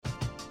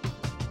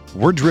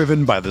We're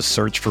driven by the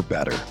search for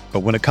better. But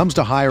when it comes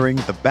to hiring,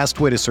 the best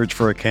way to search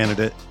for a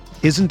candidate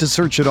isn't to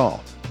search at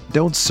all.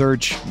 Don't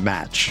search,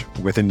 match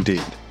with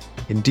Indeed.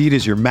 Indeed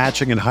is your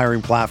matching and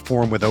hiring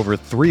platform with over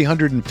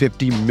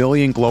 350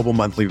 million global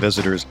monthly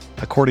visitors,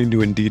 according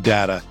to Indeed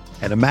data,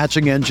 and a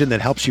matching engine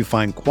that helps you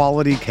find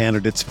quality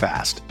candidates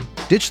fast.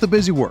 Ditch the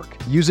busy work.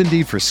 Use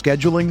Indeed for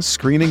scheduling,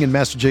 screening, and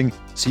messaging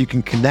so you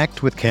can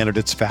connect with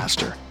candidates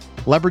faster.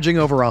 Leveraging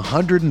over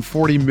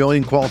 140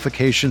 million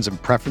qualifications and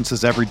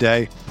preferences every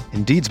day,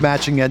 Indeed's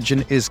matching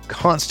engine is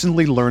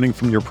constantly learning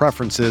from your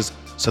preferences,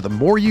 so the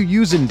more you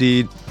use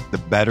Indeed, the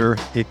better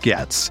it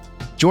gets.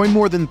 Join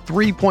more than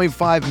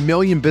 3.5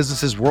 million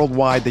businesses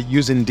worldwide that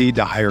use Indeed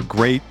to hire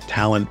great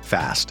talent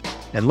fast.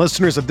 And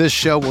listeners of this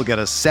show will get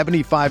a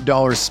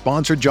 $75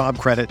 sponsored job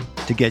credit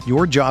to get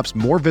your jobs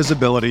more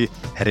visibility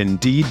at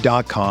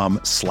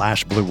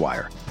Indeed.com/Blue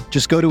Wire.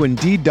 Just go to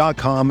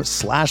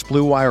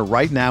Indeed.com/Blue Wire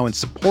right now and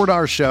support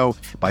our show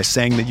by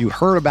saying that you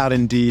heard about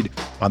Indeed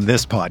on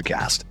this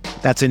podcast.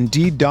 That's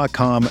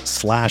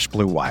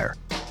Indeed.com/Blue Wire.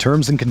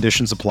 Terms and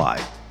conditions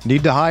apply.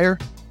 Need to hire?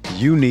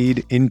 You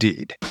need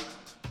Indeed.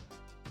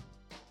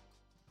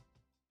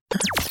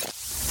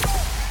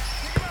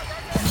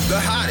 The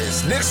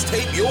hottest Knicks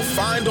tape you'll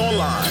find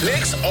online.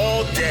 Knicks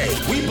all day.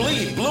 We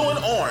bleed blue and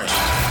orange.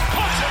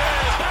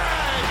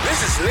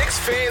 This is Knicks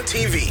Fan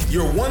TV,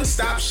 your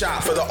one-stop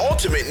shop for the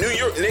ultimate New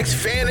York Knicks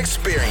fan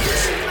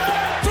experience.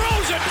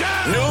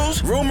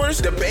 News, rumors,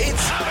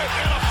 debates,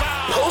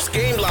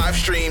 post-game live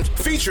streams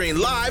featuring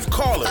live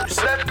callers.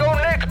 Let's go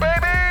Knicks,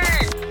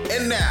 baby!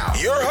 And now,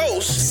 your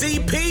host,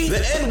 CP, the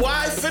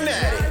NY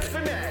Fanatic.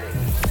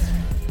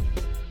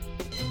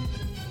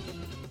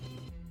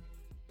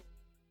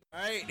 All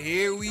right,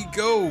 here we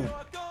go.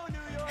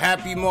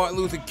 Happy Martin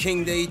Luther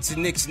King Day to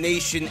Knicks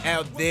Nation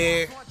out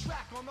there.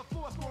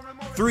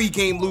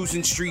 3-game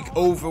losing streak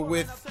over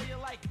with.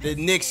 The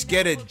Knicks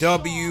get a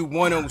W,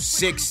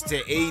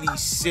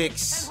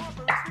 106-86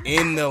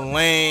 in the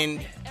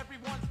land.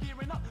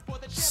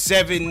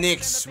 7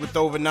 Knicks with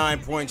over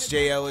 9 points.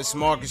 Jay Ellis,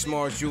 Marcus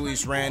Morris,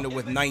 Julius Randle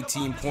with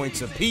 19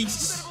 points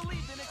apiece.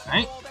 All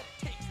right.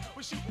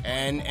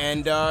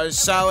 And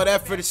solid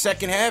effort, a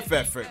second half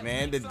effort,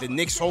 man. The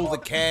Knicks hold the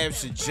Cavs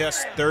to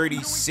just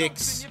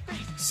 36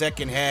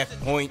 second half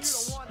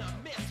points.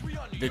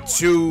 The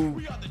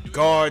two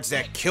guards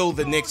that killed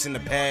the Knicks in the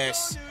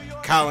past,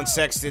 Colin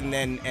Sexton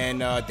and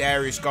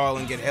Darius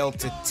Garland, get held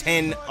to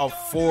 10 of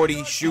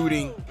 40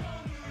 shooting.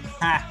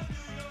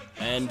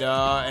 And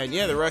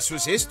yeah, the rest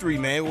was history,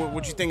 man.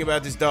 What you think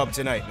about this dub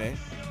tonight, man?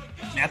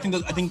 I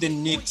think the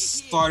Knicks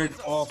started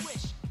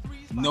off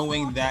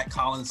knowing that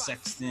Colin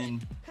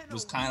Sexton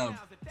was kind of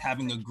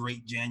having a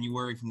great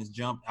January from his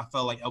jump. I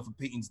felt like Elfrid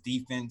Payton's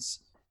defense,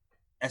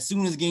 as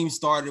soon as the game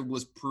started,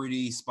 was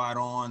pretty spot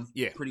on.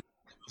 Yeah.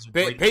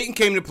 Payton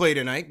came to play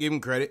tonight. Give him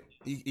credit.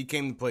 He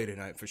came to play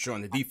tonight for sure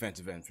on the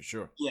defensive end for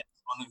sure. Yeah,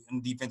 on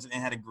the defensive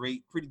end, had a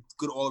pretty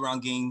good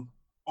all-around game.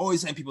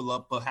 Always had people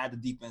up, but had the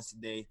defense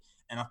today.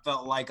 And I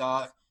felt like,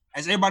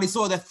 as everybody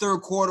saw, that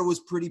third quarter was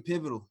pretty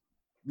pivotal.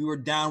 We were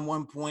down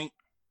 1 point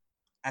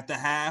at the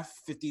half,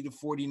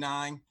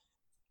 50-49,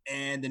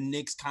 and the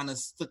Knicks kind of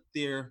put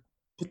their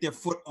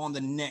foot on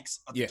the necks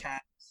of the Cavs.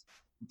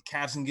 The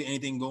Cavs didn't get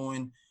anything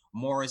going.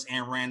 Morris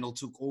and Randle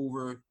took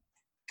over,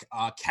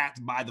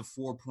 capped by the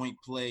 4-point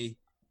play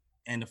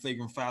and the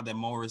flagrant foul that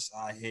Morris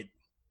hit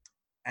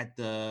at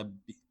the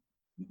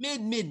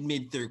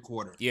mid third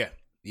quarter. Yeah.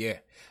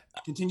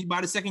 Continued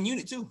by the second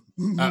unit too.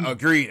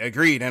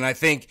 Agreed. And I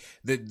think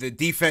the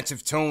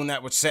defensive tone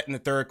that was set in the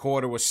third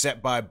quarter was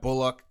set by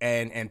Bullock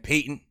and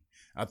Payton.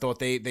 I thought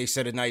they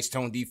set a nice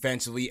tone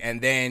defensively,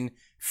 and then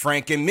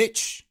Frank and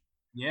Mitch.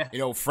 Yeah.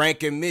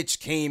 Frank and Mitch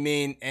came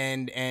in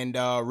and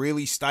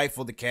really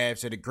stifled the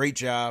Cavs. Did a great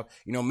job.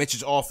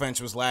 Mitch's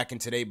offense was lacking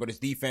today, but his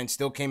defense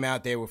still came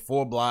out there with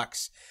 4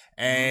 blocks.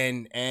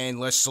 And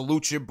let's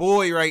salute your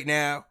boy right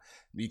now,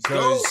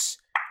 because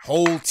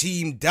whole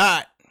team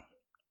Dot,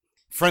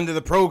 friend of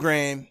the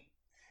program,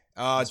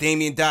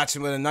 Damian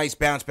Dotson with a nice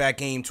bounce back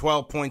game,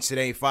 12 points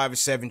today, 5 of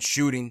 7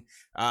 shooting.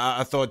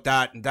 I thought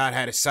Dot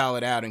had a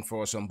solid outing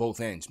for us on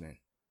both ends, man.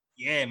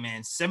 Yeah,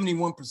 man,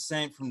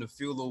 71% from the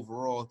field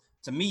overall.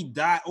 To me,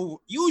 Dot,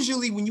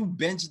 usually when you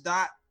bench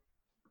Dot,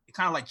 it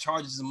kind of like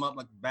charges him up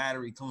like a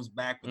battery, comes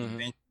back with the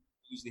bench,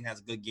 usually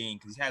has a good game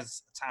because he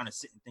has time to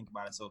sit and think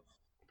about it. So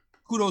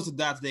kudos to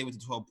Dot today with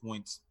the 12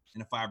 points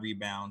and the 5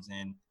 rebounds.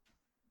 And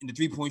the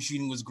 3-point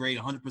shooting was great,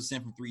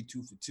 100% from 3,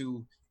 2 for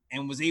 2,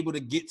 and was able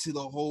to get to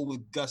the hole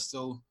with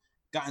gusto.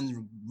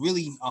 Gotten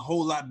really a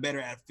whole lot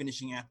better at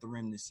finishing at the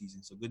rim this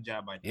season. So good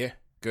job by Dot. Yeah.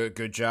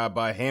 Good job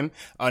by him.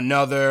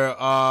 Another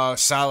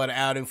solid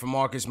outing for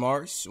Marcus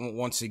Morris.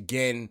 Once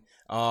again,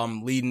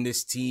 leading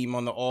this team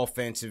on the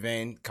offensive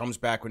end. Comes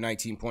back with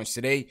 19 points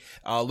today.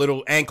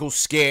 Little ankle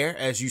scare,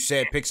 as you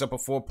said, picks up a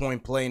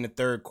 4-point play in the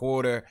third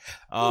quarter.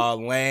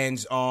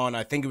 Lands on,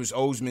 I think it was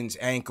Osman's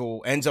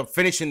ankle. Ends up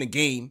finishing the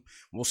game.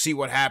 We'll see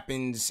what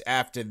happens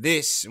after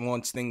this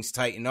once things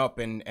tighten up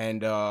and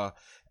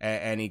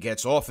he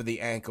gets off of the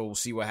ankle. We'll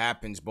see what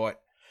happens.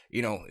 But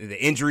the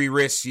injury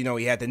risks. He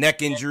had the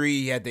neck injury,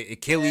 he had the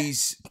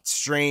Achilles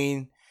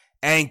strain,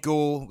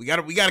 ankle. We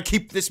gotta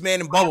keep this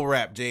man in bubble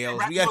wrap,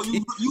 JLs. We gotta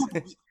keep.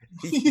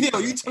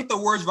 You took the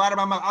words right out of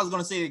my mouth. I was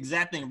gonna say the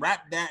exact thing.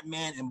 Wrap that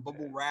man in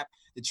bubble wrap.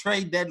 The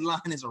trade deadline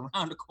is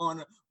around the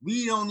corner.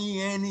 We don't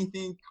need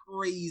anything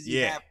crazy.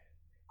 Yeah.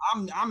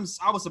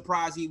 I was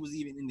surprised he was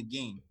even in the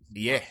game.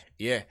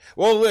 Yeah.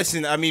 Well,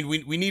 listen, I mean,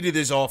 we needed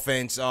his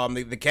offense.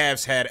 The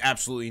Cavs had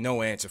absolutely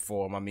no answer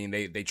for him. I mean,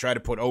 they tried to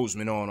put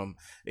Osman on him.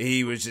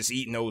 He was just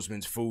eating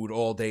Osman's food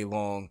all day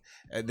long.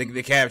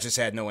 The Cavs just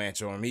had no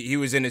answer on him. He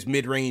was in his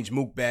mid-range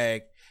mook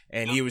bag,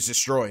 and he was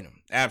destroying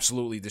him.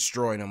 Absolutely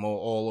destroying him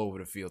all over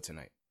the field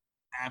tonight.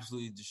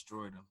 Absolutely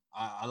destroyed him.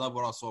 I love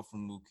what I saw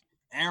from Luke.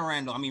 And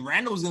Randall. I mean,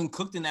 Randall was getting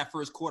cooked in that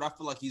first quarter. I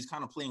feel like he's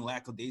kind of playing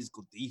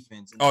lackadaisical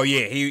defense. Oh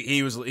yeah,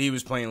 he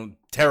was playing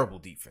terrible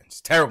defense.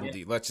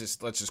 Let's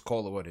just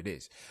call it what it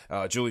is.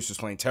 Julius was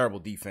playing terrible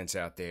defense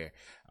out there.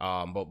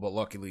 But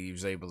luckily he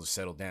was able to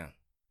settle down.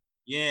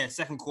 Yeah,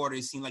 second quarter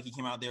it seemed like he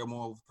came out there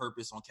more with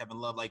purpose on Kevin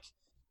Love. Like,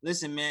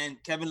 listen, man,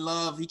 Kevin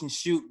Love, he can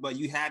shoot, but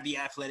you have the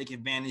athletic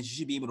advantage. You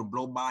should be able to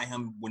blow by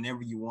him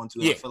whenever you want to.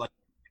 Yeah. I feel like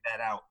you get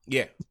that out.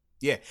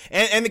 Yeah,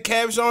 and the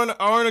Cavs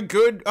aren't a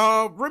good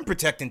rim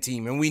protecting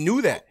team, and we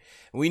knew that.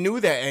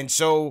 And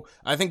so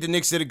I think the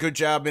Knicks did a good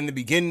job in the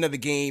beginning of the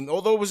game.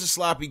 Although it was a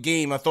sloppy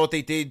game, I thought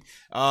they did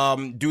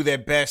do their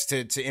best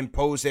to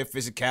impose their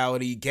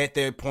physicality, get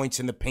their points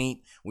in the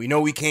paint. We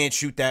know we can't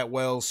shoot that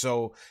well,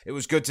 so it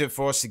was good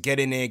for us to get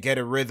in there, get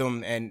a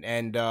rhythm, and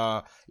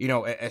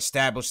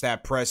establish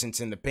that presence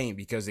in the paint,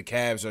 because the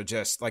Cavs are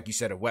just, like you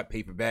said, a wet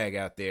paper bag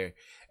out there.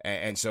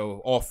 And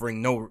so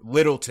offering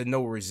little to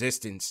no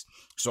resistance.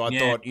 So I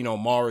thought,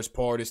 Morris,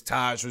 Portis,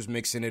 Taj was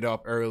mixing it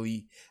up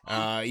early.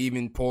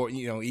 Even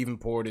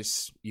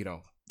Portis,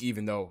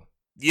 even though,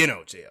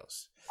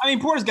 Jails. I mean,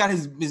 Portis got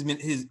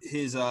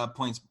his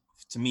points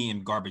to me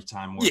in garbage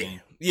time more than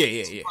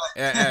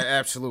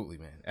Absolutely,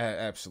 man.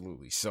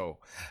 Absolutely. So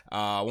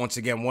once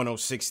again,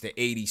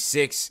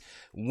 106-86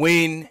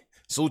 win.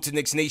 Salute to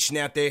Knicks Nation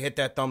out there. Hit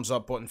that thumbs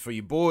up button for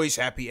your boys.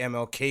 Happy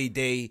MLK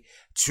Day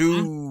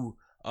to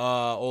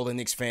all the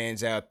Knicks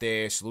fans out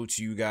there. Salute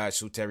to you guys.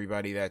 Salute to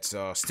everybody that's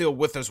still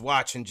with us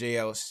watching,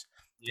 JLs.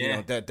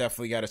 Yeah. That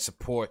definitely got to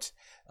support.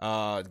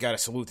 Got to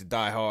salute the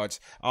diehards.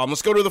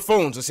 Let's go to the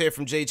phones. Let's hear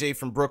from JJ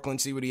from Brooklyn.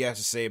 See what he has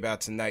to say about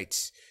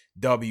tonight's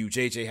W.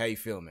 JJ, how you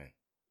feeling, man?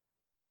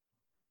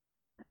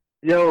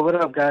 Yo, what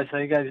up, guys? How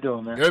you guys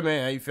doing, man? Good,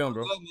 man. How you feeling,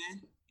 bro? Good,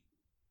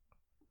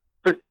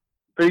 man.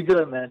 Pretty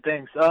good, man.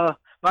 Thanks.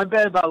 My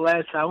bad about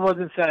last time. I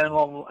wasn't saying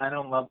I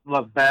don't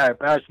love Barrett.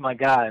 Barrett's my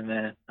guy,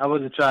 man. I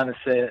wasn't trying to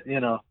say it,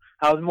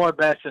 I was more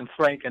bashing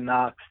Frank and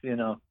Knox,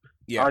 Yeah.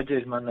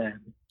 RJ's my man.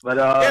 But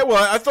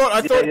I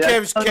thought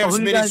Kev's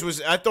minutes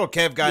was. I thought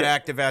Kev got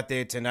active out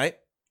there tonight.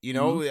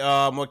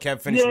 What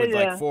Kev finished with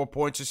like 4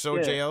 points or so.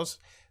 JLs.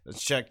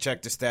 Let's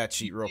check the stat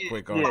sheet real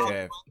quick on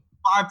Kev.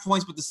 5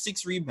 points, but the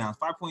 6 rebounds.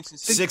 5 points and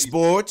 6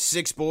 boards.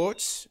 6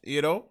 boards. I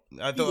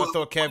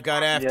thought Kev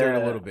got after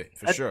it a little bit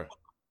for sure.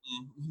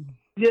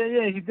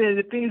 Yeah, he did.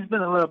 I think he's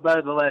been a little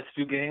better the last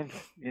few games.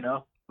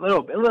 A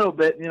little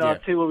bit. I'll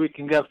see what we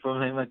can get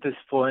from him at this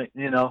point.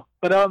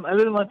 But I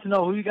really want to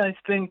know who you guys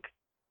think.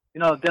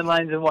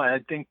 Deadline's in what? I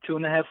think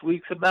 2.5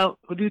 weeks about.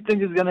 Who do you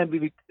think is gonna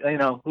be?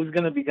 Who's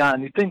gonna be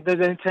gone? You think there's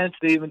any chance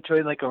to even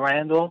trade like a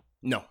Randall?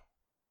 No.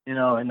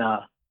 No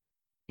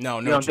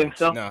chance. Think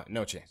so?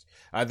 No chance.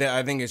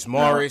 I think it's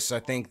Morris. No. I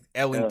think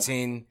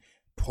Ellington,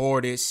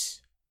 Portis,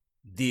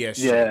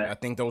 DSG. Yeah. I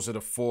think those are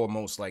the 4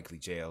 most likely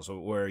jails.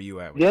 Where are you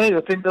at? Yeah,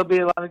 you think there'll be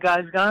a lot of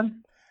guys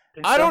gone?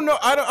 I don't know.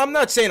 I'm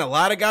not saying a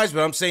lot of guys,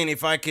 but I'm saying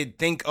if I could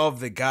think of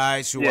the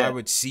guys who I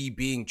would see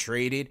being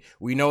traded,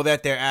 we know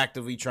that they're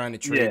actively trying to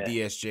trade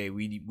DSJ.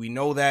 We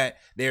know that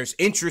there's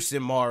interest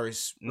in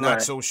Morris.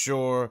 Not so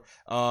sure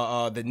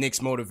the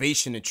Knicks'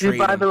 motivation to trade him.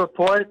 Do you buy the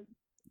report?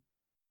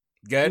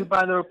 Good. Do you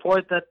buy the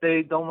report that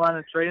they don't want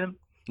to trade him?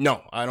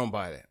 No, I don't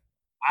buy that.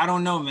 I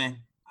don't know, man.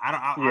 I'm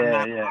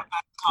not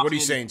what are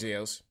you saying,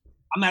 JLs?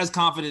 I'm not as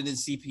confident in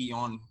CP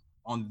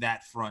on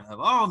that front of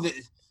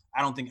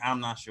I'm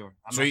not sure.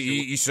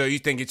 You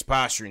think it's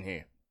posturing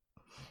here?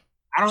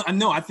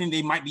 I think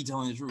they might be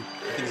telling the truth.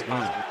 I think it's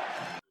posturing,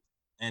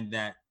 and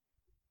that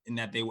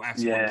they will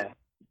actually want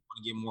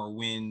to get more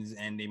wins,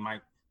 and they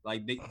might I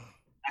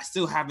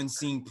still haven't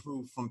seen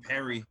proof from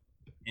Perry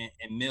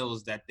and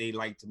Mills that they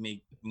like to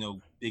make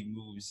big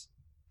moves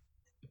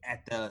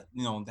at the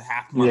the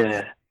half month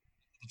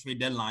the trade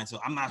deadline. So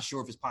I'm not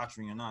sure if it's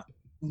posturing or not.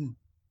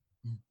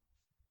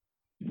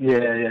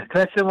 Yeah.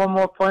 Can I say one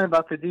more point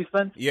about the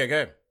defense? Yeah, go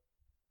ahead.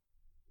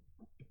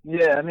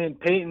 Yeah, I mean,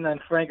 Peyton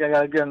and Frank, I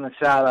got to give them a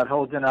shout out,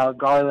 holding out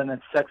Garland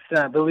and Sexton.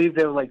 I believe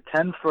they were like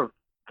 10 for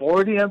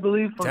 40, I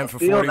believe, from 10 the for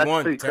field. 41.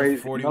 That's pretty 10 crazy.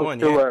 for 41,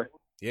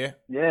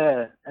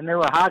 Yeah, and they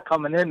were hot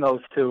coming in, those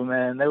two,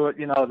 man. They were,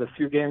 the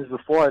few games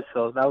before,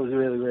 so that was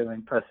really, really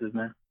impressive,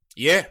 man.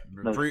 Yeah,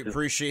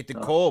 appreciate the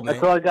call, man.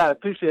 That's all I got.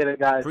 Appreciate it,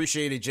 guys.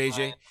 Appreciate it,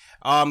 JJ.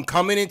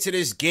 Coming into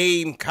this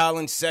game,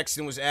 Colin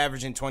Sexton was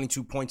averaging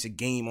 22 points a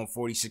game on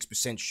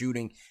 46%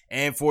 shooting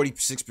and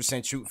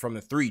 46% shooting from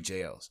the three,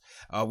 JLs.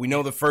 We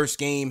know the first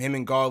game, him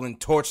and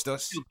Garland torched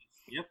us.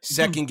 Yep.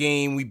 Second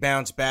game, we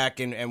bounced back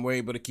and were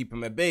able to keep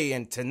him at bay.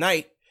 And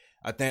tonight,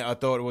 I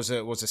thought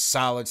it was a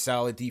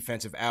solid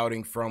defensive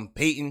outing from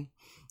Peyton,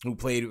 who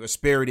played a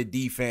spirited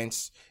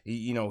defense.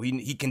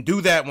 He can do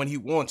that when he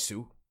wants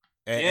to.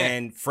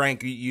 And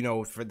Frank,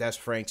 that's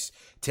Frank's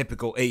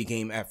typical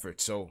A-game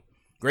effort. So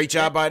great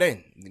job by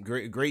them.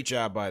 Great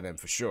job by them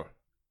for sure.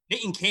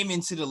 Peyton came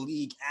into the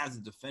league as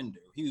a defender.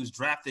 He was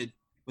drafted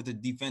with a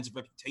defensive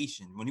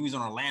reputation. When he was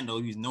on Orlando,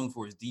 he was known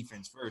for his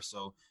defense first.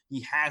 So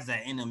he has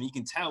that in him. You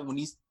can tell when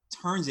he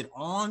turns it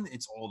on,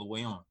 it's all the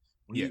way on.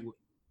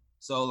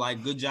 So,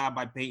 good job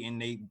by Peyton.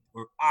 They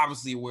were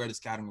obviously aware of the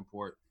scouting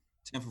report.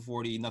 10 for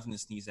 40, nothing to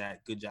sneeze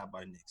at. Good job by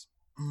the Knicks.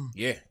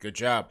 Yeah, good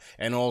job.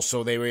 And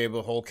also they were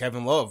able to hold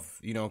Kevin Love.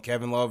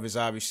 Kevin Love is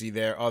obviously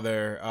their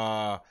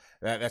other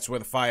that's where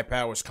the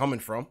firepower is coming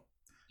from.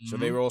 So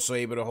they were also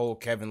able to hold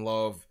Kevin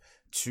Love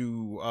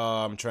to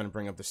I'm trying to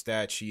bring up the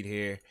stat sheet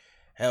here.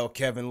 Held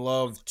Kevin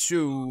Love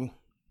to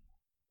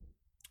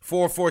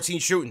 4-14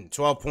 shooting,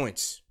 12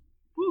 points.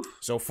 Woo.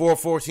 So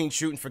 4-14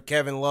 shooting for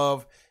Kevin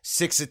Love,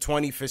 6 of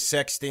 20 for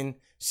Sexton,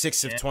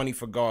 6 of 20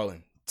 for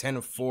Garland, 10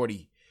 of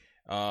 40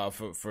 for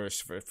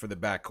the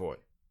backcourt.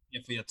 Yeah,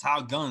 for your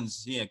top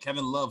guns,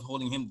 Kevin Love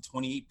holding him to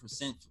 28%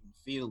 from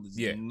the field is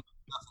nothing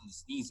to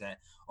sneeze at.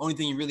 Only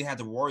thing you really had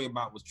to worry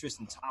about was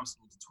Tristan Thompson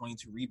with the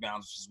 22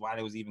 rebounds, which is why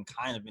they was even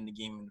kind of in the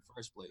game in the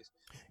first place.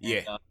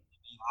 And,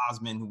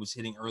 Osman, who was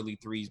hitting early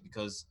threes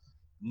because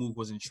Mook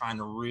wasn't trying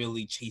to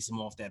really chase him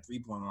off that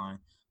three-point line.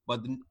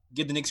 But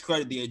give the Knicks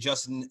credit, they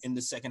adjusted in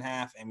the second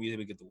half, and we were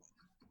able to get the win.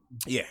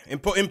 Yeah,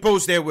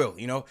 impose their will,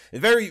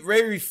 Very,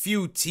 very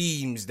few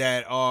teams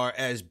that are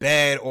as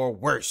bad or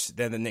worse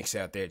than the Knicks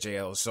out there,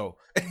 JL. So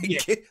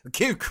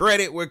give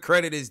credit where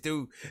credit is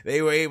due.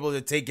 They were able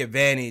to take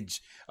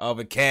advantage of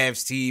a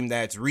Cavs team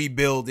that's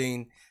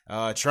rebuilding,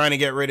 trying to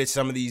get rid of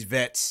some of these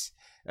vets,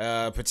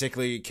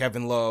 particularly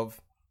Kevin Love,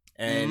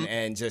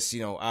 and just,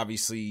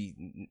 obviously,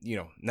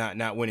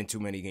 not winning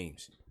too many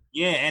games.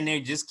 Yeah, and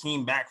they just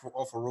came back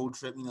off a road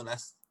trip.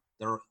 That's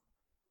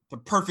the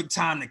perfect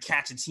time to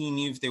catch a team,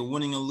 even if they're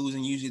winning or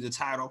losing. Usually they're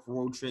tied off a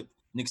road trip.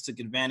 Knicks took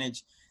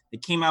advantage. They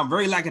came out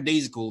very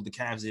lackadaisical, the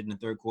Cavs did in the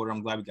third quarter.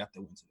 I'm glad we got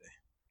that win today.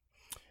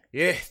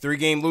 Yeah,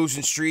 3-game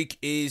losing streak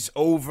is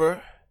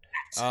over.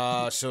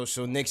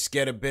 So Knicks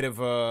get a bit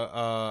of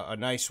a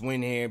nice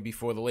win here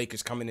before the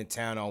Lakers come into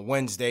town on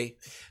Wednesday.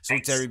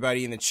 Salute to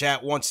everybody in the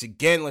chat once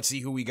again. Let's see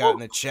who we got in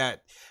the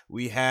chat.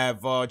 We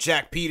have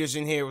Jack Peters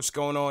in here. What's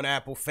going on,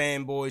 Apple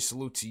fanboy?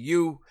 Salute to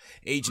you.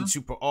 Agent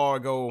Super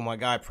Argo, my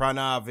guy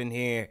Pranav in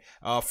here.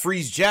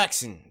 Freeze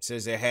Jackson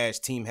says it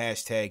team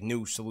hashtag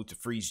new. Salute to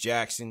Freeze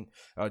Jackson.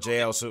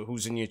 JL, so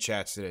who's in your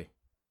chats today?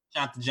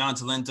 Shout out to John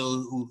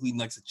Talento, who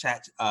likes to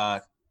chat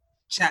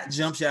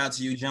jump. Shout out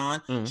to you,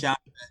 John. Shout out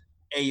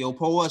to Ayo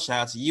Poa.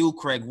 Shout out to you,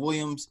 Craig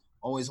Williams.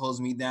 Always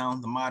holds me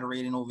down. The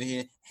moderating over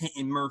here,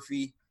 Hinton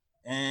Murphy.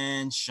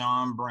 And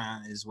Sean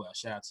Brown as well.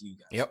 Shout out to you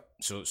guys. Yep.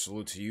 So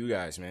salute to you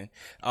guys, man.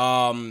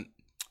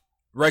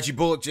 Reggie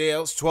Bullock,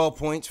 JL's 12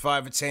 points,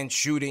 5 of 10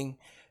 shooting.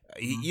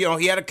 He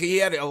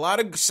had a lot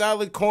of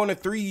solid corner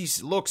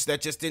threes looks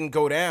that just didn't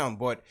go down.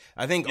 But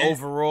I think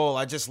overall,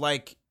 I just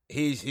like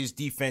his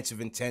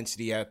defensive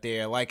intensity out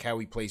there. I like how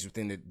he plays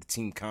within the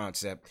team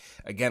concept.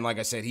 Again, like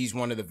I said, he's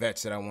one of the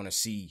vets that I want to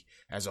see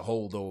as a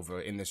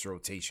holdover in this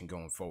rotation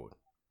going forward.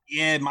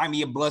 Yeah, it might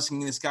be a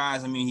blessing in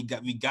disguise. I mean,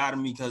 we got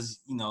him because,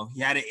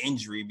 he had an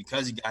injury.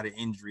 Because he got an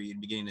injury at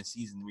the beginning of the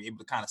season, we were able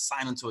to kind of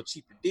sign him to a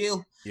cheaper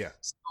deal. Yeah.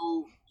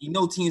 So,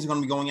 teams are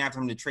going to be going after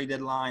him to trade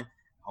deadline.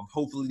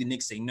 Hopefully the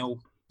Knicks say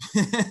no.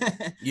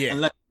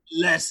 Yeah.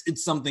 Unless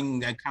it's something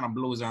that kind of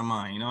blows our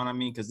mind. You know what I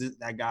mean? Because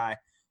that guy,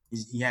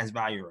 he has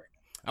value right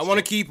now. I want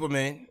to keep him,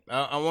 man.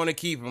 I want to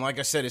keep him. Like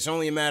I said, it's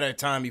only a matter of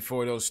time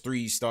before those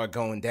threes start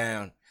going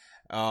down.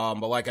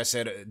 But like I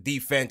said,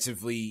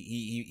 defensively,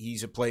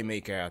 he's a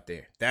playmaker out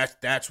there.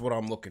 That's what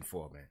I'm looking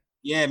for, man.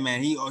 Yeah,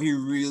 man. He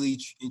really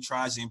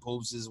tries to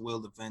impose his will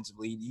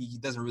defensively. He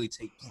doesn't really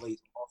take plays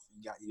off.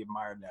 You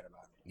admire that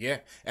about him. Yeah.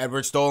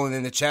 Edward Stolen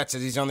in the chat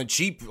says he's on the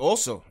cheap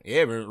also.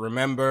 Yeah,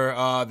 remember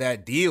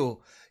that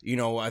deal.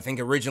 I think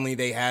originally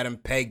they had him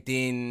pegged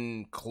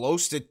in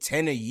close to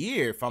 10 a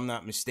year, if I'm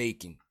not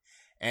mistaken.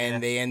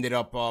 And they ended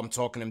up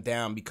talking him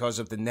down because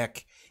of the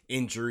neck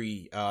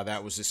injury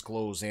that was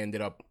disclosed. They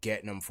ended up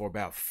getting him for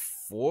about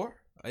 4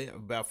 a year,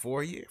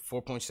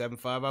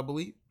 4.75, I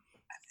believe.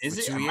 Is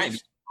it? It might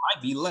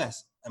be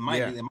less. It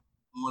might be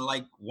more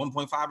like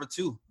 1.5 or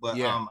 2.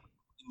 But I'm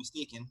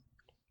mistaken.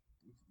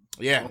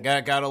 Yeah,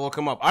 gotta look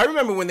him up. I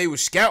remember when they were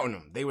scouting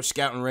him. They were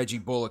scouting Reggie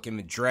Bullock in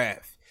the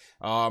draft,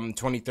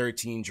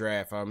 2013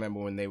 draft. I remember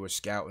when they were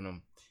scouting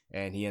him.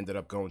 And he ended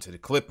up going to the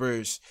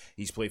Clippers.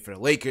 He's played for the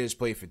Lakers,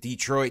 played for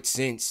Detroit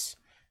since.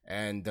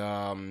 And,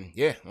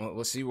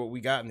 let's see what we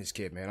got in this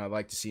kid, man. I'd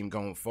like to see him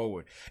going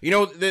forward.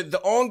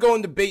 The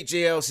ongoing debate,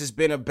 JLs, has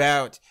been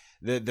about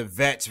the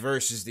vets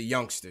versus the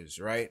youngsters,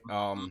 right?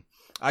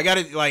 I got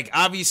to,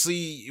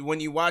 obviously, when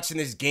you're watching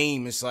this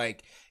game, it's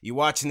like you're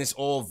watching this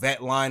all-vet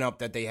lineup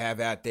that they have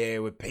out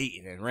there with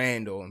Peyton and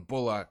Randall and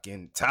Bullock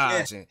and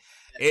Taj. And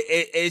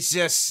you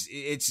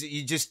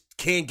just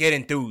can't get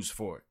enthused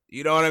for it.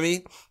 You know what I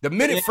mean? The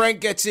minute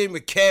Frank gets in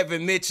with Kev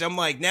and Mitch, I'm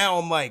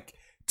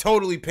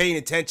totally paying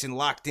attention,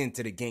 locked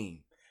into the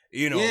game.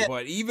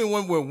 But even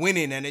when we're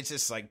winning and it's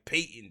just like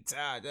Peyton,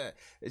 Taj,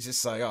 it's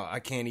just like, I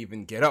can't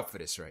even get up for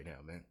this right now,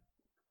 man.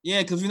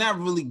 Yeah, because we're not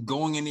really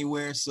going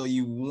anywhere, so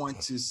you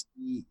want to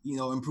see,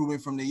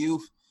 improvement from the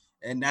youth,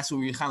 and that's what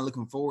we're kind of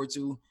looking forward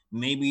to.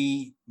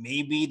 Maybe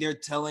they're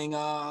telling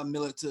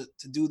Miller to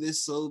do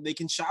this so they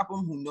can shop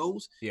him. Who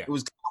knows? Yeah. It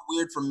was kind of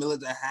weird for Miller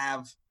to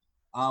have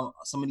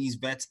some of these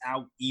vets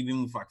out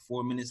even with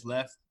 4 minutes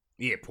left.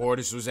 Yeah,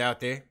 Portis was out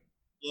there.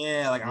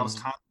 Yeah, I was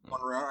kind of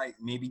wondering, all right,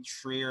 maybe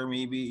Trier,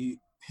 maybe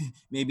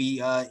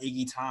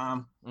Iggy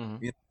Tom.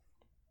 Mm-hmm.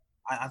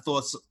 I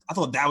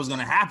thought that was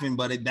gonna happen,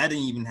 but that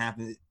didn't even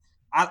happen.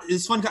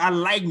 It's fun because I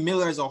like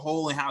Miller as a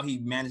whole and how he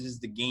manages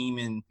the game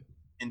and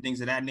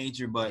things of that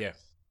nature. But I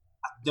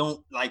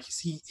don't like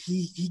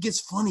he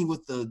gets funny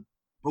with the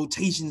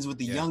rotations with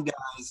the young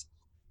guys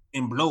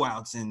and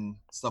blowouts and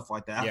stuff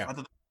like that. I thought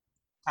that was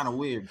kind of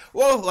weird.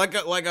 Well, like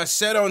I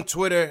said on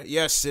Twitter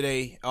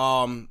yesterday,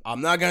 I'm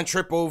not gonna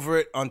trip over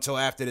it until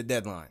after the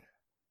deadline.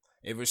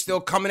 If we're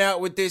still coming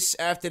out with this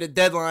after the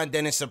deadline,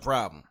 then it's a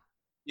problem.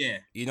 Yeah.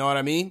 You know what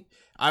I mean?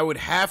 I would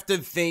have to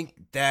think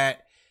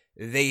that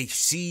they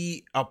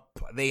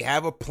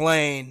have a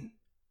plan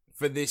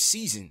for this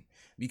season,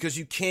 because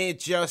you can't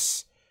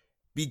just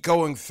be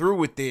going through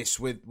with this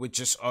with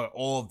just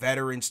all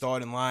veteran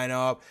starting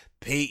lineup.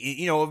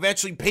 Peyton,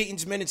 eventually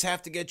Peyton's minutes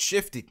have to get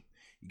shifted.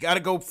 You got to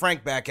go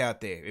Frank back out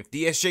there. If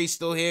DSJ's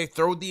still here,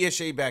 throw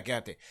DSJ back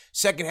out there.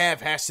 Second half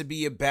has to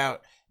be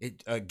about,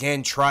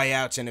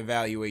 tryouts and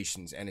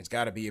evaluations, and it's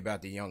got to be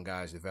about the young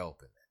guys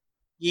developing.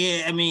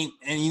 Yeah, I mean,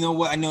 and you know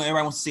what? I know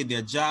everybody wants to say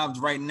their jobs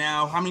right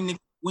now. How many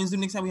wins do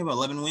Knicks have? We have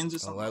 11 wins or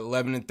something?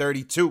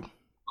 11-32.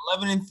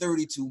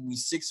 11-32. We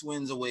 6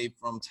 wins away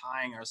from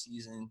tying our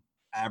season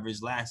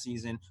average last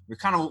season. We're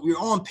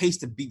on pace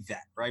to beat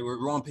that, right?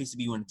 We're on pace to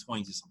be in the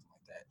 20s or something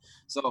like that.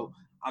 So,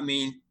 I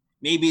mean,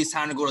 maybe it's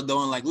time to go to the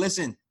door and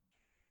listen,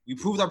 we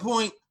proved our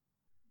point.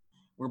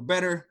 We're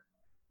better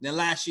than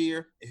last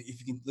year.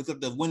 If you can look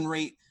up the win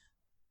rate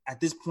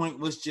at this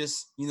point, let's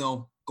just,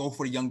 go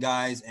for the young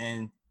guys,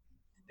 and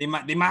they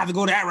might have to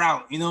go that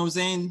route, you know what I'm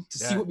saying?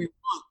 See what we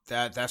want.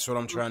 That's what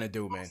I'm trying to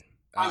do, man.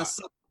 Kind of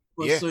suck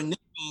for certain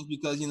Knicks fans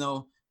because,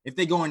 if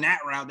they go in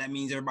that route, that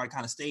means everybody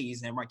kind of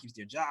stays and everybody keeps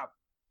their job.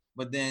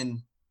 But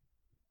then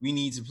we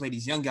need to play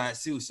these young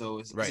guys too. So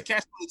it's a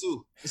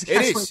catch-22.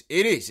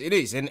 It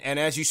is. And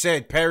as you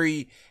said,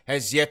 Perry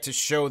has yet to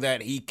show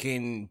that he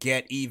can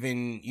get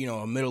even,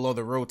 a middle of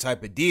the road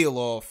type of deal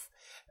off.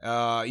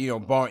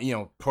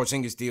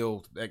 Porzingis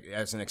deal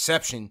as an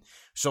exception.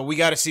 So we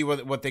got to see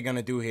what they're going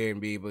to do here and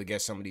be able to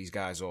get some of these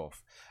guys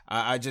off.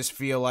 I just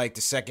feel like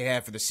the second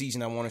half of the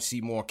season, I want to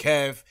see more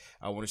Kev.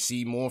 I want to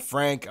see more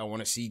Frank. I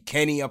want to see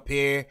Kenny up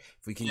here.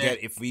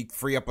 If we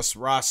free up a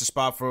roster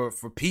spot for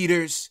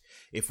Peters,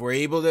 if we're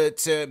able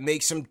to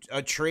make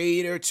a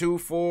trade or two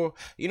for,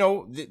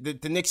 the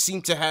Knicks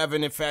seem to have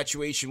an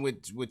infatuation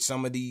with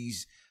some of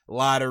these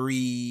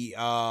lottery,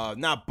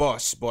 not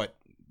busts, but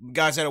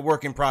guys that are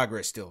work in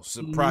progress still,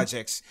 some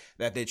projects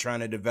that they're trying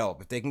to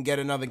develop. If they can get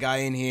another guy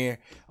in here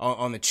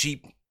on the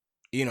cheap,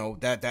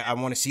 that I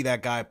want to see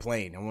that guy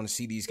playing. I want to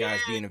see these guys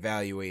being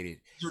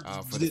evaluated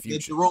for the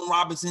future. Jerome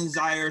Robinson,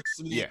 Zaire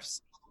Smith,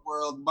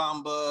 World,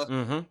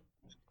 Bamba,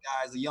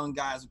 guys, the young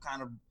guys who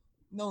kind of,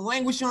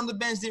 languishing on the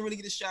bench, didn't really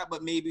get a shot,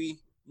 but maybe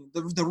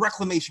the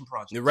reclamation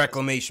project. The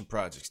reclamation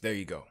projects. There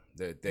you go.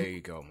 There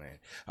you go, man.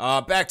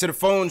 Back to the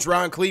phones.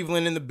 Ron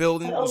Cleveland in the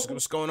building.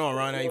 What's going on,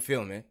 Ron? How you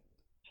feeling, man?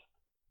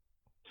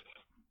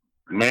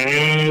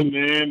 Man.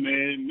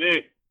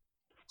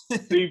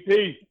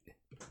 CP,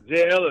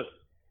 Jay Ellis.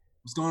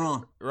 What's going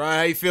on? Ryan,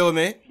 how you feeling,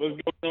 man?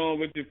 What's going on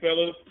with you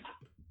fellas?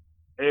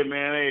 Hey,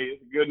 man,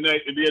 it's a good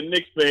night to be a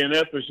Knicks fan,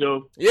 that's for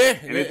sure. Yeah.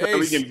 Anytime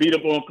we can beat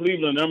up on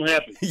Cleveland, I'm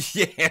happy.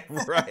 Yeah,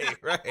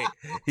 right.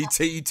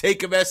 You take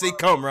them as they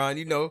come, Ron,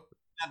 Not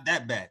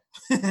that bad.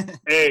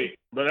 Hey,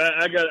 but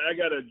I got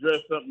to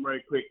address something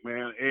right quick,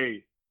 man.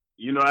 Hey,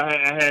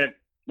 I had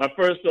my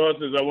first thoughts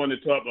is I want to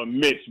talk about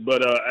Mitch,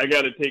 but I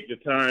got to take the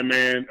time,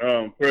 man.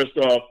 First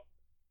off,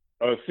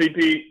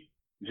 CP,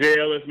 Jay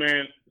Ellis,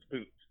 man,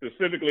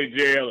 specifically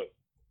Jay Ellis.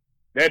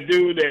 That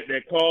dude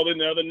that called in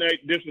the other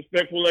night,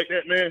 disrespectful like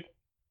that, man.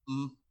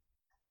 Mm-hmm.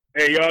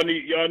 Hey, y'all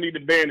need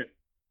to ban it.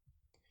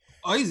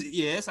 Oh,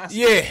 yes.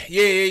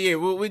 Yeah.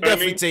 We'll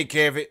definitely take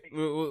care of it.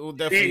 We'll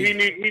definitely.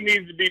 He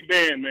needs to be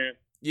banned, man.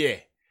 Yeah.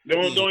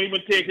 Don't even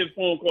take his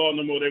phone call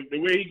no more. The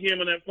way he came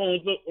on that phone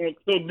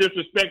so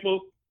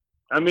disrespectful.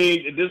 I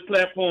mean, this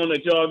platform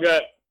that y'all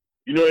got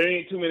You know, there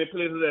ain't too many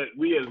places that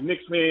we as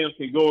Knicks fans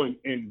can go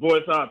and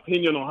voice our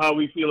opinion on how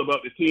we feel about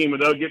the team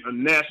without getting a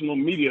national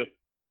media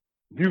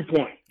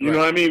viewpoint. You know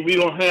what I mean? We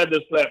don't have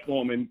this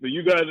platform. And for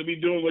you guys to be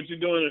doing what you're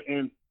doing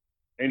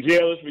and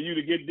jealous for you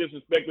to get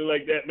disrespected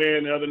like that,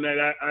 man, the other night,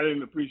 I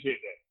didn't appreciate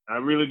that. I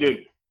really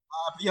didn't.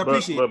 Yeah,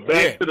 appreciate but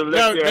back to the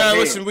lecture.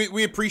 Listen,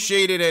 we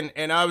appreciate it,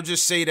 and I would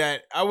just say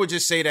that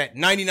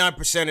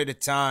 99% of the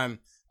time,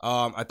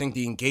 I think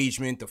the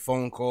engagement, the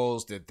phone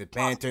calls, the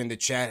banter in the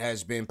chat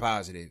has been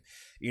positive.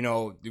 You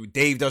know,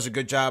 Dave does a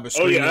good job of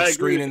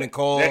screening the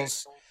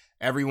calls.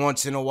 Every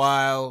once in a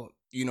while,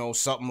 you know,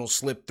 something will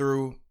slip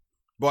through.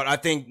 But I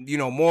think, you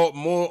know, more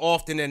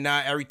often than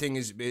not, everything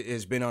has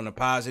been on the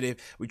positive.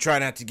 We try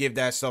not to give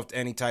that stuff to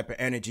any type of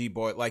energy,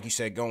 but like you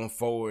said, going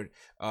forward,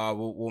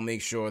 we'll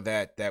make sure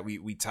that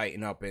we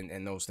tighten up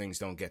and those things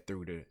don't get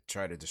through to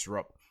try to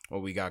disrupt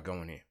what we got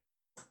going here.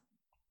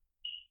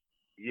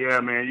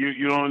 Yeah, man,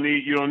 you don't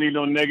need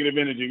no negative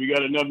energy. We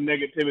got enough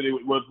negativity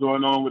with what's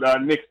going on with our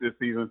Knicks this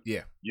season.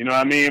 Yeah, you know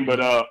what I mean. But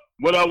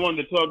what I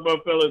wanted to talk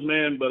about, fellas,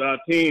 man, but our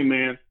team,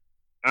 man,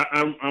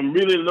 I'm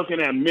really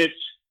looking at Mitch.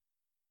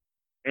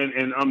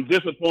 And I'm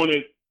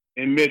disappointed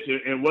in Mitch.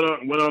 And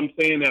what I'm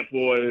saying that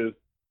for is,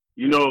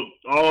 you know,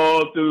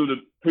 all through the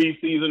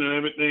preseason and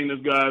everything, this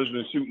guy's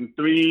been shooting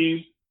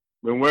threes,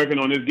 been working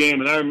on his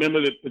game. And I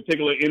remember the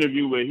particular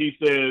interview where he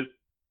says,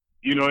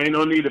 you know, ain't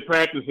no need to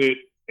practice it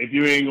if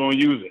you ain't going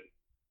to use it,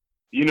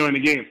 you know, in the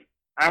game.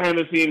 I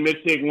haven't seen Mitch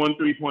take 1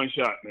 3-point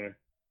shot, man.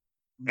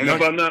 And if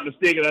I'm not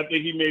mistaken, I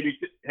think he maybe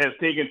has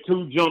taken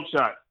 2 jump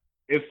shots.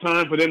 It's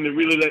time for them to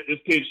really let this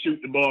kid shoot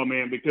the ball,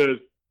 man, because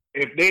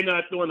if they're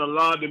not throwing a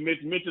lob to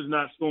Mitch, Mitch is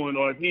not scoring,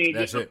 or if he ain't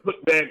getting a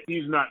putback,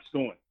 he's not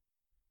scoring.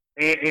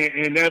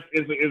 And that's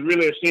it's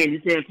really a shame.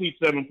 You can't teach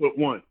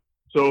 7'1".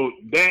 So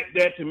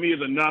that to me is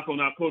a knock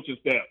on our coaching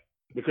staff,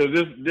 because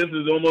this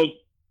is almost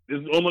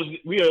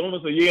we are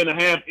almost a year and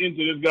a half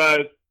into this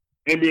guy's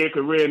NBA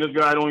career, and this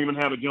guy don't even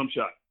have a jump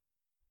shot.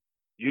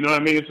 You know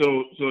what I mean?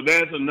 So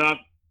that's a knock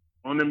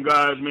on them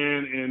guys,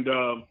 man.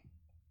 And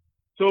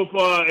so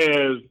far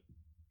as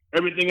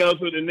everything else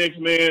with the Knicks,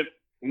 man.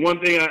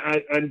 One thing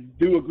I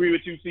do agree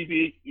with you,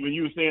 CP, when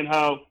you were saying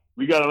how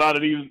we got a lot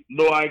of these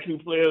low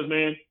IQ players,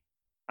 man.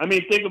 I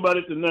mean, think about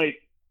it tonight.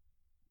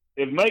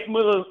 If Mike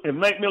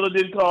Miller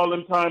didn't call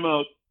them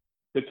timeouts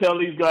to tell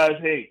these guys,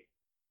 hey,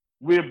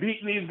 we're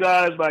beating these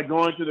guys by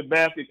going to the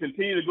basket,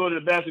 continue to go to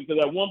the basket,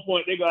 because at one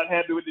point they got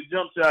happy with the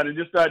jump shot and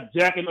just started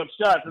jacking up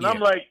shots. And I'm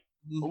like,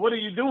 well, what are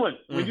you doing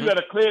when you got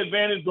a clear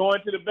advantage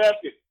going to the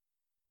basket?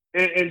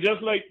 And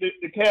just like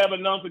the Cav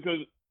announcer, because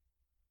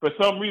for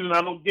some reason,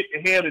 I don't get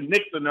to hear the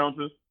Knicks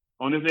announcers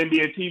on this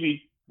NBA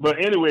TV. But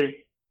anyway,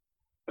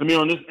 I mean,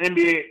 on this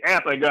NBA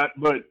app I got.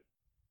 But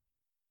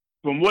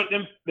from what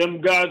them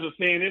guys are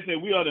saying, they say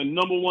we are the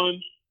 #1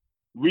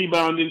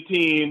 rebounding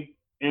team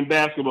in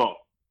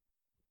basketball.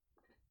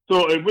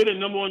 So if we're the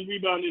 #1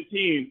 rebounding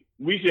team,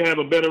 we should have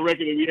a better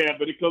record than we have.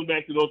 But it comes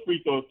back to those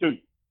free throws, too.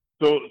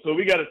 So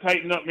we got to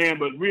tighten up, man.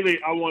 But really,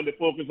 I wanted to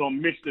focus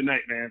on Mitch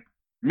tonight, man.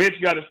 Mitch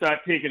got to start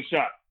taking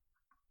shots.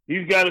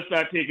 He's got to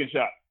start taking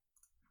shots.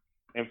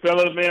 And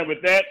fellas, man,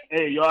 with that,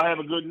 hey, y'all have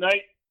a good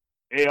night.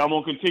 Hey, I'm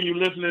going to continue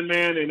listening,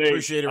 man. And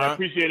hey, I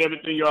appreciate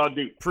everything y'all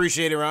do.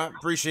 Appreciate it, Ron.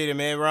 Appreciate it,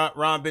 man.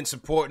 Ron been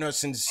supporting us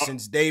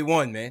since day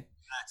one, man.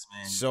 Thanks,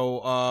 man.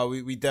 So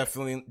we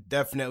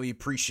definitely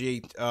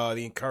appreciate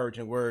the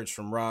encouraging words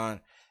from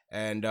Ron.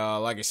 And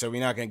like I said,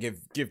 we're not going to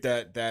give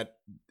that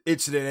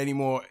incident any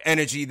more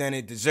energy than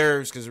it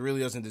deserves, because it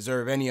really doesn't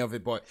deserve any of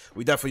it. But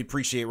we definitely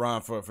appreciate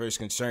Ron for his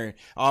concern.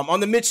 On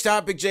the Mitch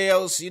topic,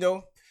 JLs, you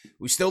know,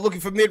 we still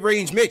looking for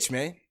mid-range Mitch,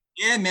 man.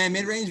 Yeah, man,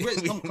 mid-range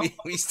Mitch.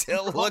 We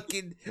still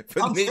looking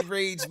for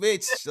mid-range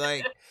Mitch.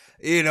 Like,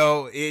 you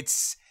know,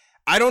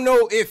 I don't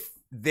know if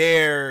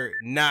they're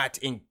not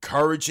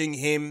encouraging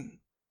him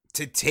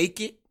to take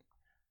it,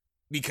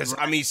 because,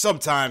 I mean,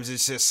 sometimes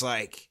it's just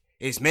like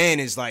his man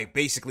is like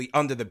basically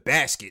under the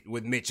basket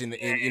with Mitch in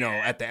you know,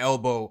 at the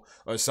elbow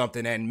or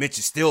something, and Mitch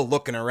is still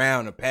looking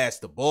around to pass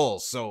the ball.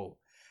 So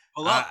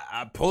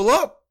pull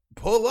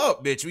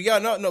up, Mitch. We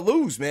got nothing to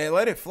lose, man.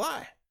 Let it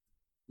fly.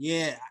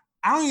 Yeah,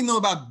 I don't even know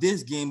about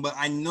this game, but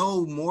I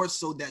know more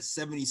so that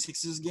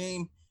 76ers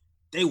game,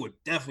 they were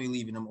definitely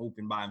leaving him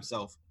open by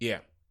himself. Yeah.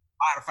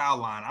 By the foul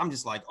line. I'm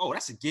just like, oh,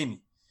 that's a gimme.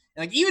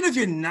 And like, even if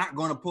you're not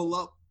going to pull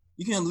up,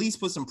 you can at least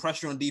put some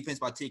pressure on defense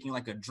by taking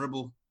like a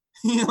dribble.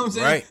 You know what I'm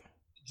saying? Right.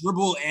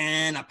 Dribble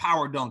and a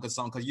power dunk or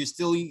something, because you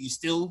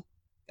still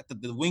got the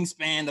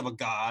wingspan of a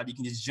god. You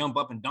can just jump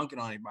up and dunk it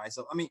on anybody.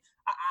 So, I mean,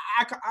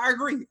 I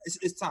agree.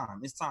 It's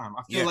time. It's time.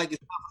 I feel like it's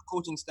time for the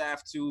coaching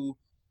staff to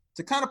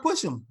kind of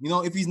push him. You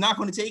know, if he's not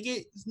going to take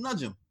it, just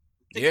nudge him.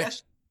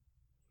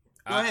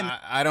 Go ahead, man.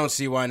 I don't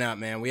see why not,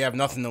 man. We have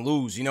nothing to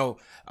lose. You know,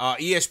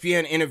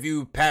 ESPN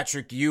interviewed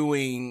Patrick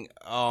Ewing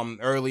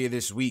earlier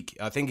this week.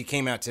 I think it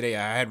came out today.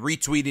 I had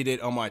retweeted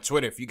it on my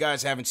Twitter. If you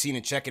guys haven't seen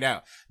it, check it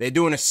out. They're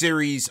doing a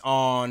series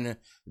on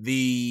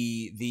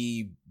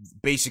the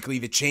basically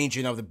the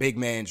changing of the big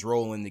man's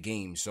role in the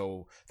game.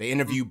 So they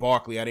interviewed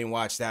Barkley. I didn't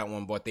watch that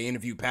one, but they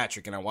interviewed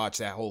Patrick, and I watched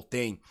that whole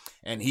thing.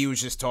 And he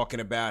was just talking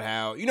about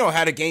how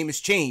the game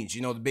has changed.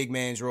 You know, the big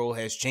man's role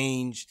has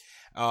changed.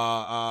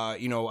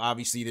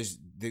 Obviously there's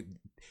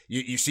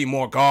you see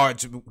more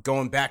guards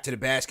going back to the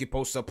basket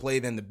post up play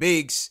than the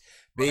bigs.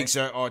 Bigs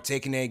are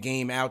taking their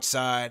game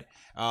outside,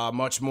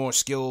 much more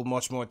skilled,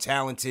 much more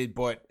talented,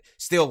 but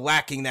still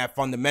lacking that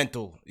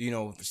fundamental,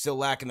 still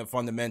lacking the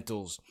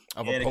fundamentals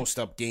of a post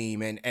up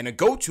game and a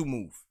go-to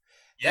move.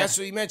 Yeah. That's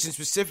what he mentioned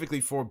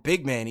specifically for a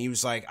big man. He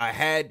was like, I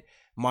had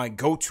my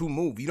go-to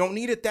move. You don't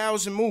need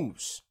 1,000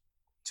 moves.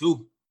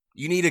 2.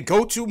 You need a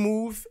go-to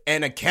move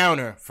and a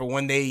counter for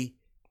when they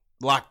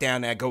lock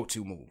down that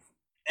go-to move.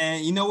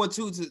 And you know what,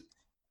 too?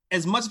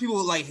 As much as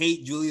people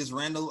hate Julius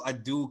Randle, I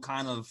do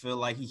kind of feel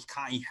like he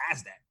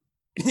has that.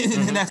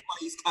 Mm-hmm. And that's why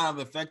he's kind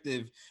of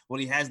effective when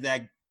he has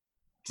that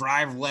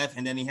drive left,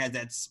 and then he has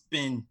that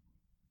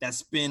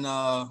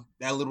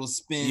little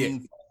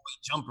spin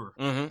jumper.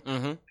 Mm-hmm,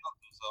 mm-hmm.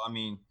 So, I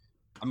mean,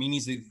 he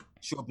needs to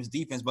show up his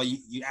defense, but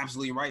you're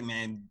absolutely right,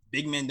 man.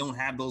 Big men don't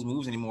have those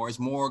moves anymore. It's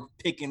more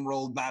pick and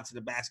roll, back to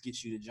the basket,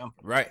 shoot a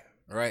jumper. Right.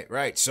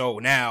 So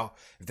now,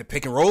 if the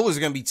pick and roll is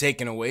going to be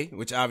taken away,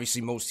 which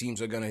obviously most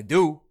teams are going to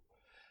do,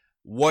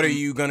 what are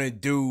you going to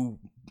do,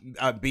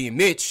 being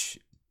Mitch,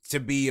 to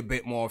be a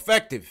bit more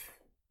effective?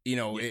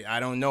 I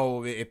don't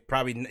know.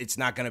 It's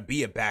not going to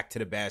be a back to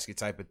the basket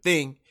type of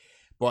thing,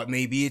 but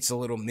maybe it's a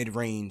little mid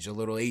range, a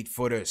little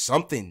 8-footer,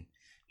 something,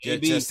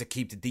 just to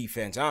keep the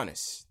defense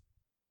honest.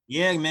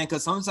 Yeah, man.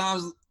 Because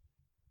sometimes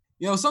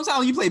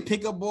when you play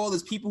pickup ball,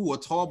 there's people who are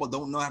tall but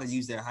don't know how to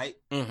use their height.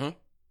 Mm-hmm.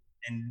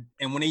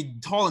 And when they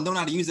tall and don't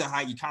know how to use their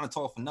height, you're kind of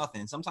tall for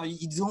nothing.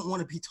 Sometimes you don't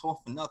want to be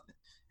tall for nothing.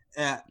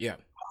 Yeah.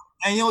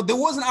 And there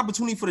was an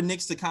opportunity for the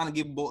Knicks to kind of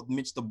give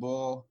Mitch the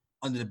ball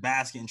under the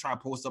basket and try a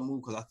post-up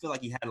move, because I feel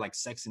like he had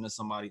Sexton or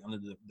somebody under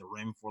the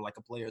rim for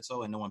a play or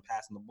so, and no one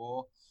passing the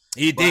ball.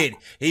 He did.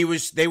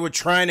 They were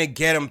trying to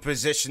get him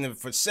positioned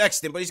for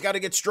Sexton, but he's got to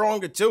get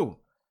stronger too.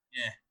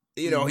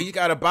 Yeah. He's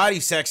got to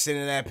body Sexton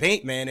in that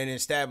paint, man, and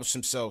establish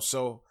himself.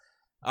 So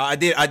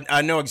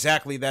I know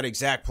exactly that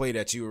exact play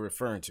that you were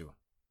referring to.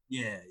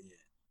 Yeah.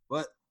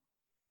 But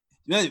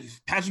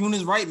Patrick Ewing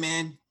is right,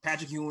 man.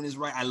 Patrick Ewing is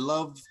right. I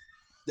love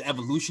the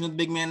evolution of the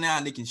big man now,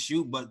 and they can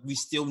shoot, but we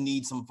still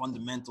need some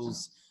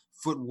fundamentals,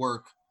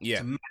 footwork to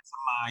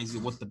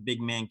maximize what the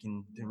big man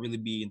can really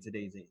be in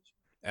today's age.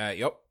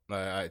 Yep.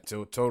 I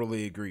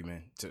totally agree,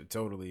 man.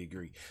 Totally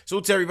agree. So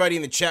to everybody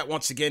in the chat,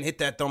 once again, hit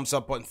that thumbs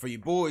up button for your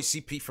boys.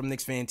 CP from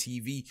Knicks Fan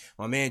TV.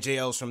 My man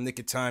JL's from Nick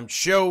of Time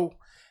Show.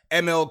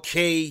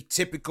 MLK,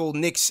 typical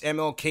Knicks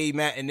MLK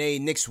matinee.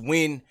 Knicks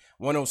win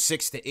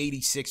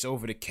 106-86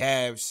 over the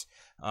Cavs.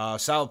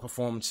 Solid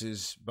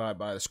performances by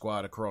the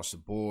squad across the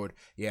board.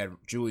 You had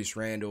Julius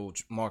Randle,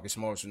 Marcus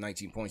Morris with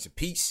 19 points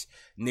apiece.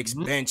 Knicks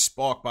bench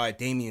sparked by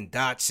Damian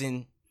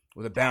Dotson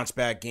with a bounce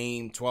back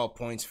game, 12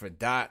 points for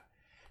Dot.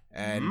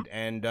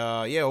 And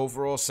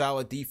overall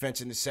solid defense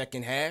in the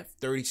second half.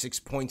 36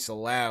 points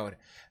allowed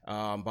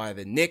by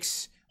the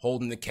Knicks,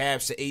 holding the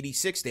Cavs to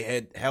 86. They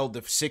had held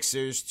the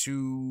Sixers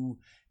to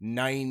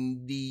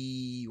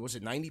 90. Was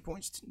it 90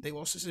 points they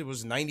lost? It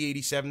was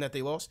 90-87 that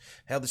they lost.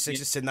 Held the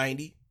Sixers to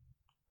 90.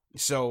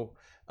 So,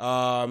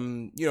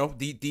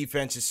 the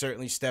defense is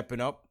certainly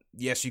stepping up.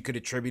 Yes, you could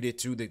attribute it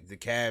to the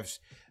Cavs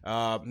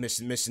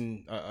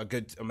missing a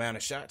good amount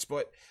of shots,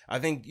 but I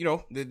think,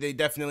 they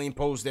definitely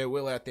imposed their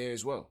will out there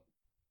as well.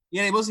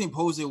 Yeah, they mostly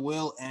imposed their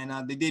will, and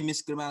they did miss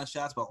a good amount of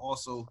shots, but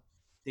also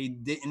they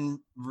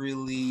didn't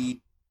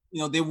really,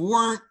 they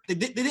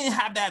didn't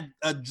have that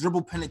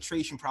dribble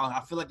penetration problem.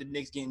 I feel like the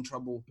Knicks get in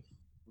trouble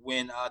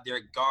when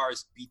their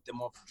guards beat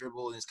them off the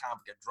dribble, and it's kind of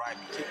like a drive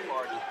and kick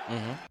party.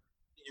 Mm-hmm.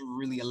 Didn't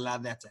really allow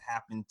that to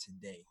happen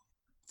today,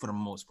 for the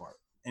most part.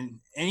 And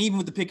even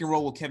with the pick and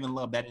roll with Kevin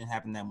Love, that didn't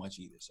happen that much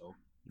either. So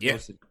yeah,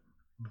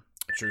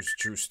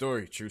 true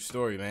story,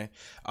 man.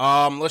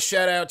 Let's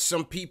shout out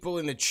some people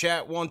in the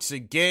chat once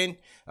again.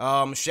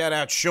 Shout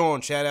out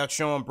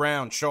Sean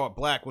Brown, Sharp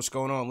Black. What's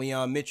going on?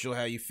 Leon Mitchell,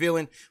 how you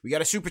feeling? We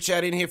got a super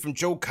chat in here from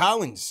Joe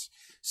Collins.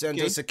 Sends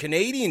us a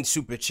Canadian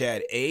super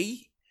chat.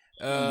 He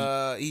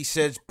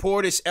says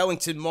Portis,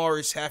 Ellington,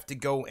 Morris have to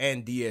go,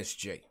 and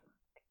DSJ.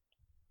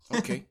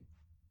 Okay.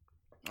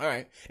 All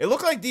right. It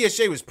looked like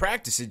DSJ was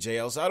practicing,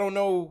 JLs. I don't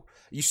know.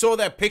 You saw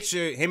that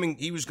picture,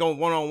 he was going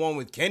one-on-one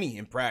with Kenny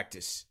in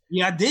practice.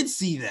 Yeah, I did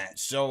see that.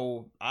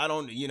 So, I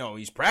don't,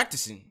 he's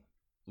practicing.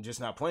 Just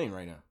not playing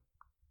right now.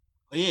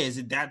 Yeah, is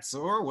it that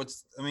sore?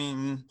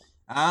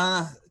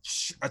 A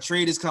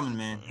trade is coming,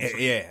 man.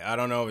 Yeah, I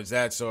don't know if it's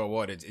that sore or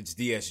what. It's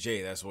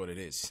DSJ. That's what it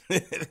is.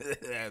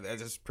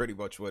 That's pretty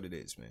much what it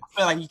is, man. I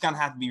feel like you kind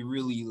of have to be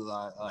really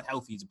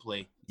healthy to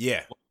play.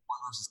 Yeah.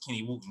 Versus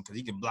Kenny Wooten, because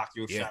he can block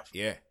your shot.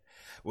 Yeah.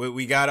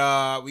 We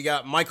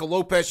got Michael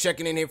Lopez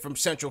checking in here from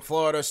Central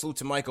Florida. Salute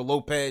to Michael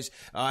Lopez.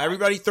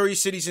 Everybody, throw your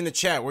cities in the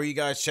chat. Where are you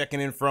guys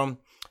checking in from?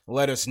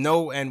 Let us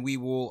know, and we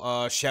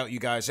will shout you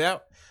guys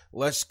out.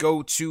 Let's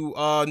go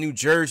to New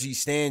Jersey.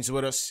 Stan's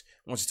with us.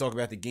 Wants to talk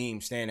about the game.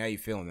 Stan, how you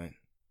feeling, man?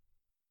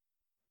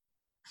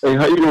 Hey,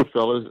 how you doing,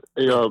 fellas?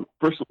 Hey,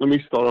 first, let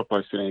me start off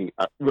by saying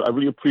I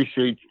really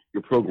appreciate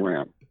your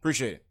program.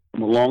 Appreciate it.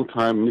 I'm a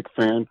long-time Knicks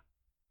fan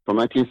from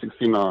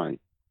 1969,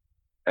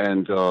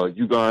 and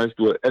you guys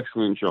do an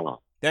excellent job.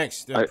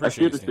 Thanks. I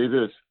feel to say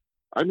this.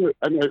 I know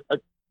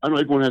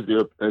everyone has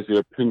their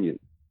opinion.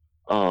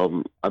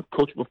 I've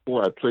coached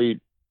before. I played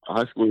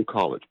high school and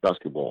college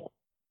basketball,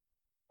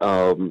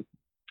 and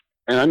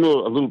I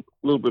know a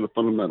little bit of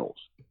fundamentals.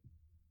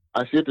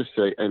 I have to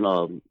say, and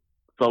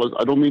fellas,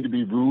 I don't mean to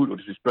be rude or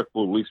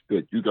disrespectful the least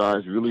bit. You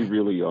guys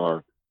really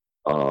are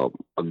a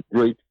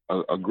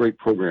great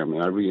program,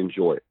 and I really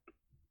enjoy it.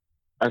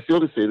 I feel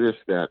to say this,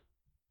 that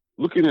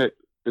looking at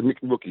the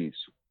Knicks rookies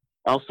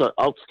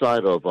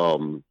outside of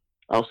the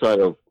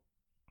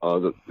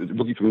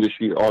rookie from this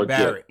year, RJ,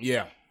 Barrett,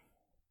 yeah.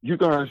 You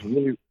guys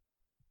really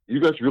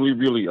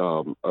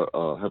have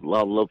a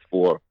lot of love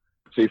for,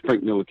 say,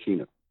 Frank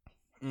Ntilikina.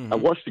 Mm-hmm. I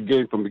watched the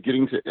game from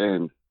beginning to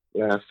end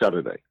last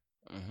Saturday.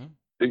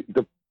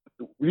 Mm-hmm.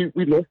 We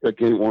lost that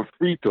game on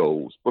free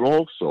throws, but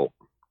also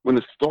when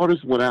the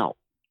starters went out,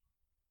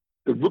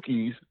 the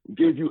rookies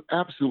gave you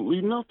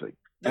absolutely nothing,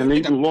 and they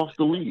even lost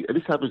the lead. And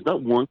this happens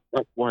not once,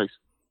 not twice,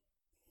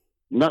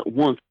 not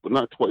once, but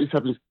not twice. This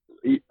happens.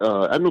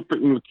 I know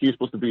Frank Ntilikina is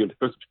supposed to be a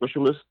defensive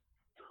specialist,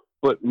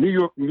 but New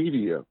York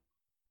media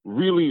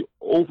really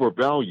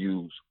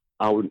overvalues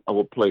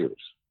our players.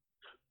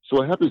 So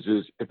what happens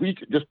is, if we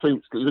just play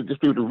with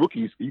the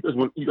rookies, you guys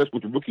want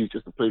the rookies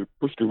just to play,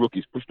 push the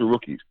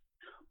rookies.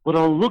 But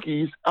our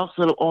rookies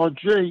outside of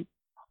RJ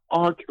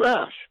are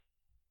trash,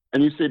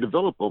 and you say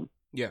develop them.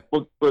 Yeah.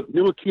 But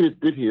Ntilikina's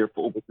been here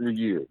for over 3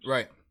 years.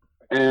 Right.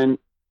 And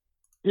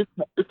his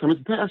time is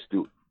past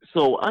due.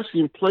 So I've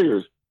seen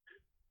players,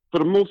 for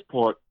the most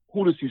part,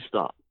 who does he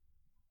stop?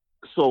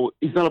 So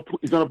he's not a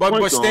point guard.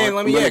 But Stan,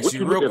 let me ask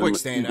you real quick,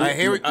 Stan. I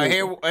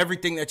hear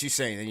everything that you're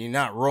saying, and you're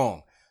not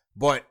wrong.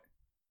 But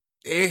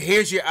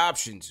here's your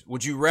options.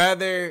 Would you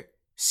rather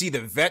see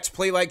the vets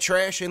play like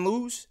trash and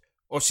lose,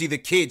 or see the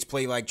kids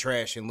play like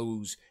trash and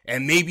lose,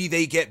 and maybe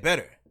they get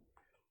better?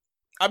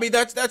 I mean,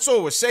 that's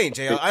all we're saying,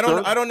 Jay. I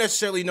don't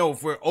necessarily know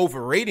if we're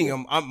overrating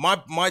them.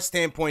 My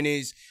standpoint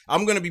is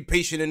I'm going to be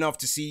patient enough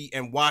to see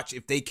and watch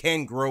if they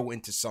can grow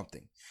into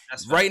something.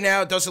 Right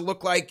now, does it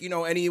look like,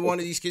 any one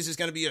of these kids is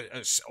going to be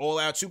a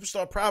all-out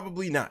superstar?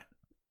 Probably not.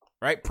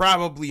 Right?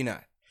 Probably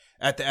not.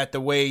 At the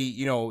way,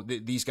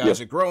 these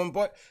guys are growing.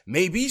 But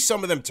maybe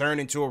some of them turn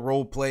into a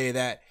role player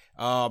that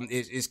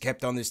is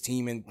kept on this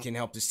team and can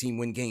help this team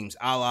win games,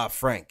 a la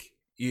Frank.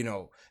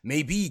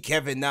 Maybe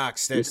Kevin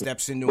Knox that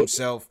steps into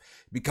himself,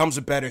 becomes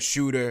a better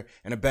shooter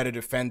and a better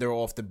defender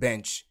off the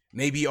bench.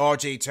 Maybe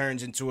RJ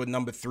turns into a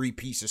number 3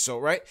 piece or so,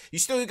 right? You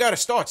still got to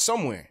start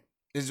somewhere,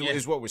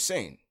 is what we're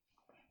saying.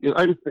 Yeah,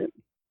 I understand.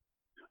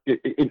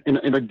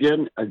 And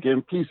again,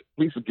 please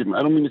forgive me.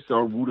 I don't mean to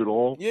sound rude at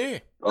all. Yeah.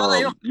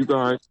 You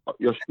guys,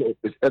 your show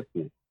is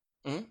excellent.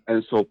 Mm-hmm.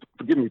 And so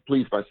forgive me,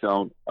 please, if I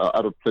sound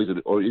out of place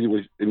or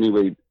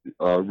anyway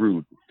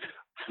rude.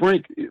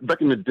 Frank,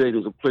 back in the day, there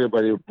was a player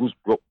by the name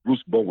of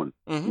Bruce Bowen,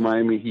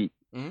 Miami Heat.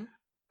 Mm-hmm.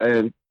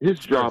 And his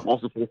job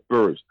also for the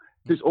Spurs.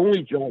 His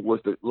only job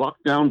was the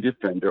lockdown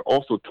defender,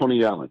 also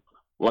Tony Allen.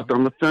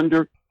 Lockdown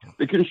defender,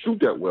 they couldn't shoot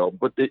that well,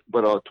 but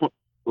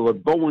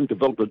Bowen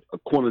developed a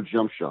corner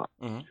jump shot.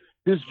 Mm-hmm.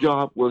 His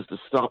job was to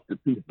stop the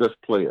team's best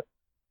player.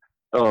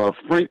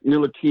 Frank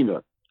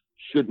Ntilikina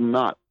should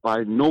not,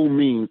 by no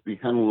means, be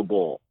handling the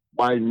ball.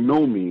 By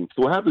no means.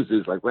 So what happens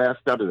is, like last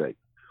Saturday,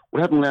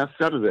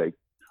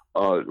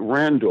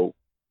 Randall,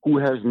 who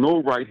has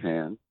no right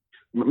hand,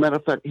 matter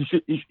of fact, he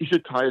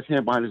should tie his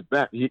hand behind his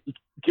back. He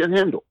can't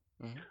handle.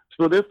 Mm-hmm.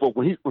 So therefore,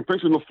 when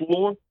Frank's on the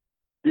floor,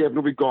 they have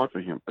no regard for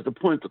him as a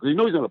point guard, because he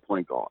knows he's not a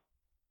point guard.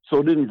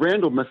 So then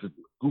Randall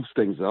goofs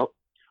things up,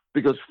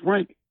 because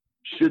Frank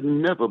should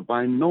never,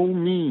 by no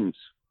means,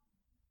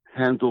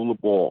 handle the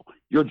ball.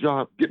 Your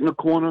job, get in the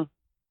corner,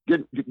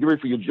 get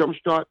ready for your jump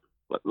shot,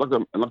 lock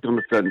them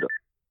defender.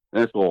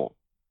 And that's all.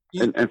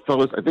 Yeah. And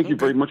fellas, I thank you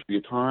very much for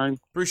your time.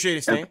 Appreciate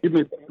it, Stan.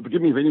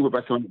 Forgive me if anywhere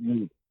by sound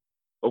rude.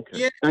 Okay.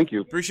 Yeah. Thank you.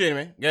 Appreciate it,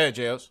 man. Yeah,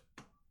 JLs.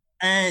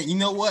 And you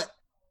know what?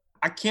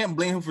 I can't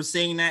blame him for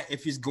saying that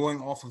if he's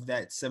going off of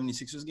that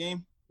 76ers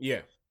game.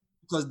 Yeah.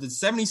 Because the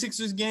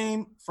 76ers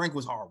game, Frank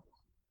was horrible.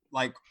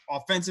 Like,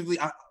 offensively,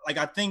 I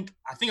think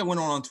I went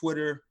on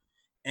Twitter,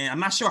 and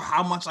I'm not sure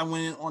how much I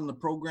went in on the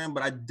program,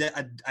 but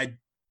I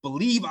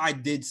believe I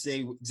did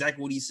say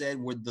exactly what he said,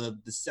 where the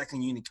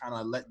second unit kind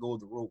of let go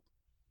of the rope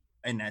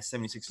in that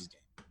 76ers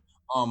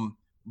game.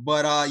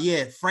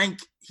 Frank,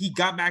 he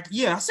got back.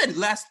 Yeah, I said it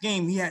last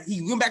game.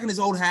 He went back in his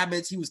old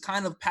habits. He was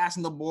kind of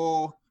passing the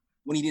ball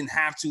when he didn't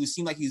have to. It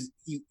seemed like he's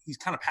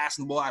kind of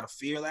passing the ball out of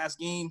fear last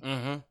game.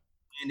 Mm-hmm.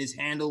 And his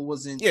handle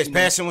wasn't. Yeah, his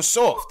passing was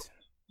soft.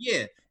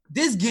 Yeah.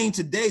 This game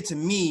today, to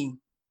me,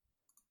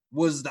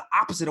 was the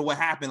opposite of what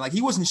happened. Like,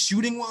 he wasn't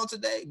shooting well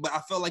today, but I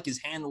felt like his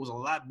handle was a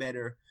lot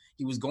better.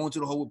 He was going to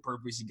the hole with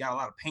purpose. He got a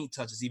lot of paint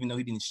touches, even though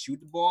he didn't shoot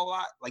the ball a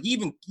lot. Like, he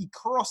kind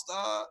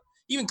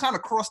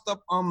of crossed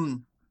up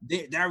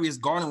Darius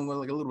Garland with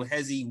like a little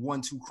hezzy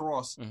 1-2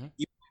 cross. Mm-hmm.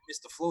 He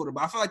missed the floater,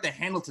 but I feel like the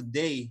handle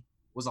today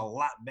was a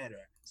lot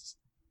better.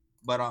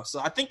 But so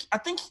I think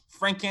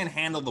Frank can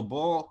handle the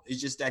ball.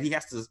 It's just that he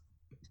has to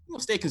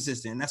stay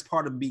consistent, and that's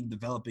part of being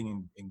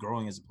developing and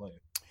growing as a player.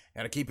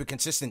 Got to keep it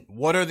consistent.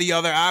 What are the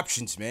other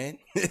options, man?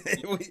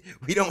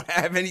 we don't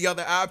have any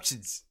other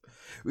options.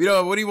 We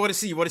don't. What do you want to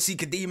see? You want to see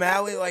Kadeem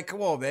Alley? Like,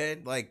 come on,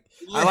 man. Like,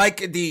 yeah. I like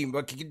Kadeem,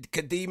 but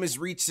Kadeem has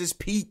reached his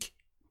peak.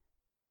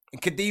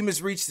 And Kadeem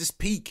has reached this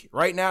peak.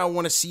 Right now, I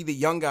want to see the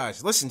young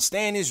guys. Listen,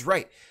 Stan is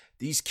right.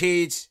 These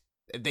kids,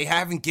 they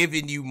haven't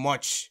given you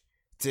much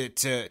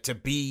to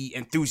be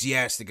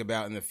enthusiastic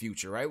about in the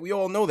future, right? We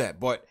all know that.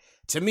 But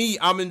to me,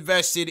 I'm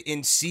invested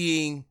in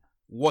seeing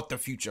what the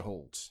future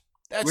holds.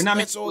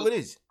 That's all it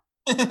is.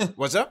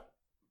 What's up?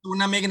 We're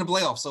not making the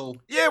playoffs, so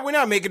yeah, we're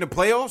not making the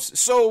playoffs.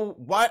 So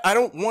why? I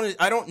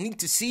don't need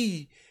to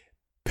see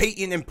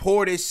Peyton and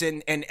Portis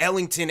and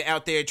Ellington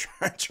out there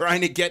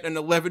trying to get an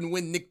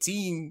 11-win Knicks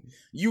team,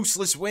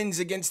 useless wins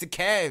against the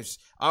Cavs.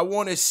 I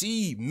want to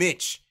see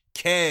Mitch,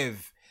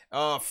 Kev,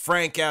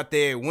 Frank out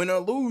there win or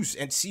lose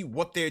and see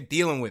what they're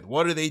dealing with.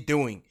 What are they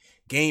doing?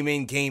 Game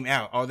in, game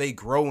out. Are they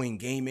growing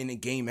game in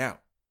and game out?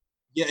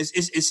 Yeah,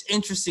 it's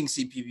interesting,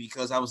 CP,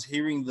 because I was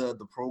hearing the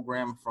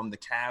program from the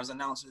Cavs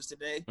announcers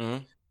today,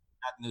 not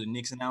the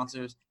Knicks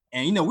announcers,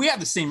 and we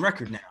have the same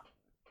record now,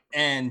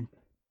 and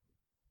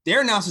their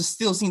announcers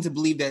still seem to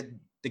believe that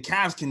the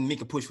Cavs can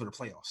make a push for the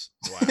playoffs.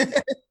 Wow,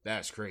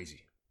 that's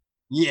crazy.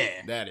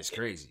 Yeah, that is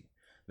crazy.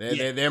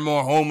 They're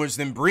more homers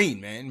than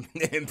Breen, man.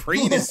 And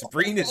Breen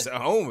is a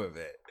homer,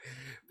 man.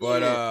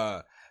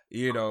 But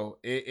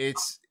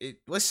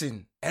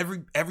listen,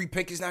 every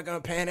pick is not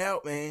gonna pan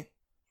out, man.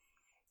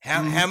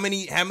 How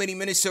many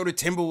Minnesota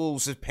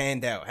Timberwolves have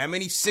panned out? How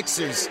many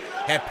Sixers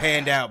have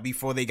panned out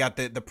before they got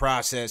the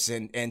process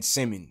and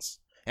Simmons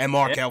and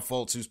Markelle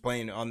Fultz, who's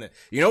playing on the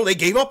they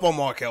gave up on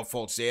Markelle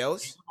Fultz,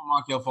 Dales.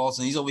 Markelle Fultz,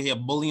 and he's over here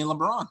bullying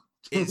LeBron.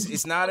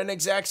 It's not an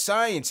exact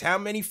science. How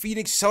many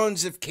Phoenix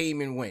Suns have came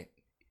and went?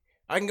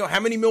 I can go. How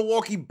many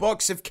Milwaukee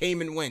Bucks have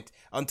came and went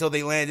until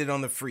they landed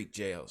on the freak,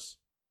 Jails?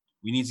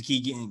 We need to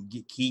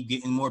keep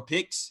getting more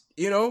picks.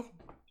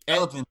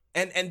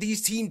 And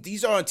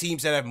these aren't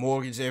teams that have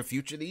mortgaged their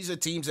future. These are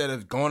teams that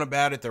have gone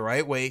about it the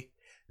right way.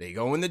 They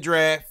go in the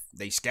draft,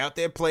 they scout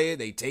their player,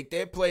 they take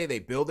their play, they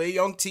build a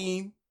young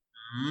team.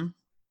 Mm-hmm.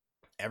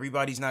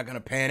 Everybody's not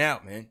gonna pan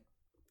out, man.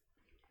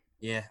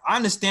 Yeah, I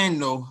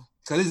understand though,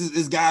 because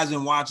this guy's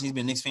been watching. He's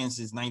been Knicks fan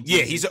since 19.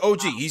 Yeah, he's an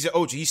OG. He's an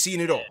OG. He's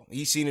seen it all.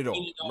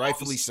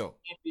 Rightfully so.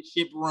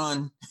 Championship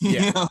run.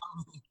 Yeah,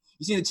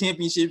 you seen the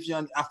championship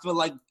run. I feel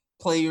like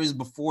players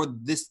before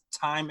this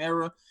time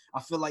era,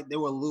 I feel like they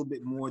were a little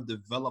bit more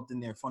developed in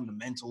their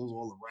fundamentals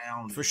all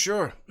around. For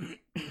sure.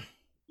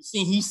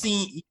 He's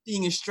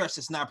seeing a stretch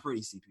that's not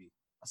pretty, CP.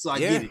 So I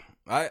get it.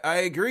 I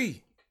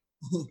agree.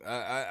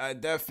 I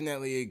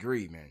definitely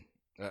agree, man.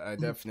 I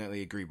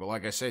definitely agree. But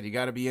like I said, you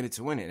got to be in it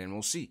to win it, and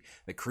we'll see.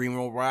 The cream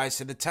will rise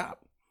to the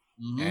top.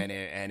 Mm-hmm.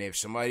 And if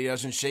somebody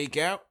doesn't shake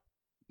out,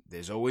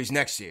 there's always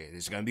next year.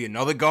 There's going to be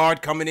another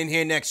guard coming in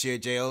here next year,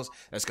 Jails,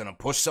 that's going to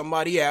push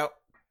somebody out,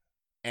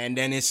 and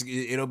then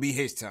it'll be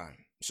his time.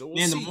 So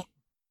we'll see.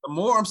 The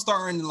more I'm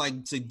starting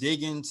to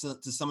dig into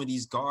some of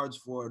these guards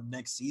for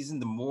next season,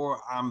 the more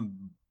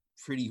I'm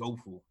pretty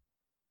hopeful.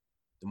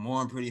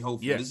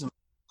 Yeah. There's some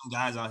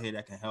guys out here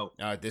that can help.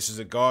 This is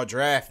a guard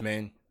draft,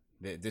 man.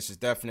 This is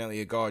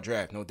definitely a guard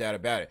draft, no doubt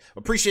about it.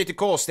 Appreciate the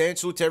call, Stan.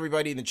 Salute to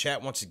everybody in the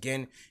chat once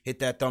again. Hit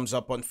that thumbs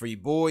up button for your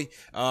boy.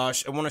 I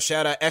want to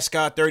shout out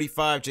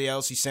Escott35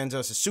 JLC. He sends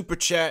us a super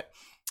chat.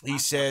 He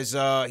says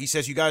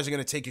you guys are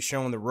going to take your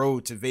show on the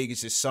road to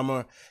Vegas this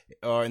summer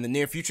or in the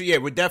near future. Yeah,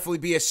 we'll definitely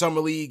be at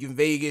Summer League in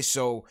Vegas,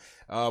 so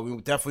we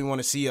definitely want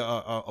to see a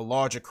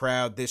larger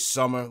crowd this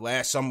summer.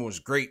 Last summer was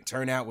great.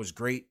 Turnout was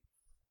great.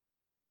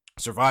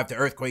 Survived the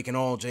earthquake and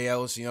all,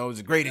 JLs. It was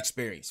a great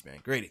experience, man.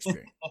 Great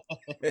experience.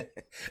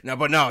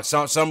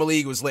 Summer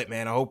League was lit,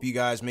 man. I hope you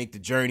guys make the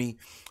journey.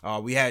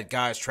 We had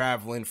guys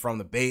traveling from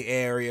the Bay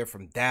Area,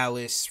 from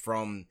Dallas,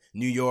 from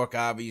New York,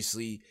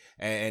 obviously,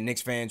 and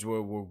Knicks fans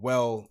were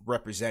well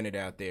represented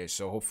out there.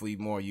 So hopefully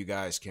more of you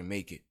guys can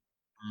make it.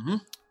 Mm-hmm.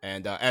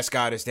 And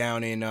Escott is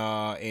down in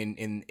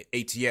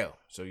ATL,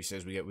 so he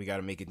says we got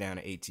to make it down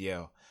to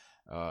ATL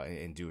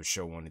and do a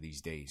show one of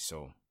these days.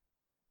 So.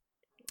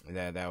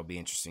 That would be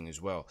interesting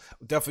as well.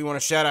 Definitely want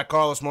to shout out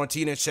Carlos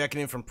Martinez checking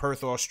in from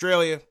Perth,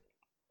 Australia.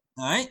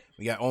 All right.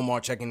 We got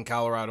Omar checking in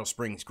Colorado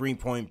Springs,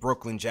 Greenpoint,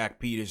 Brooklyn, Jack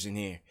Peters in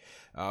here.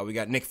 We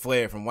got Nick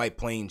Flair from White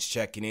Plains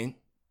checking in.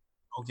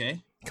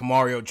 Okay.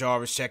 Kamario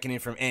Jarvis checking in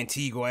from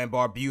Antigua and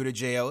Barbuda,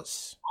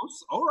 JLs.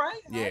 All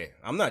right. Yeah,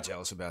 I'm not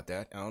jealous about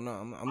that. I don't know.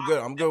 I'm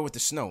good. I'm good with the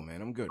snow,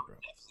 man. I'm good, bro.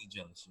 Definitely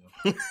jealous,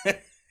 yo.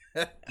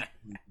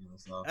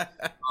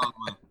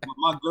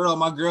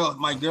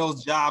 My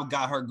girl's job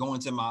got her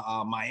going to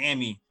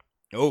Miami.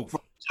 Oh, for a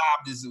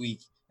job this week,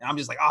 And I'm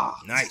just like,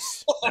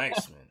 nice,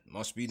 nice, man.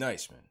 Must be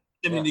nice, man.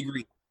 70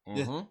 degrees.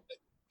 Mm-hmm.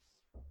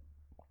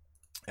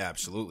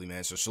 Absolutely,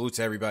 man. So salute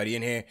to everybody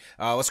in here.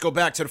 Let's go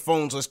back to the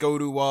phones. Let's go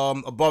to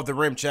Above the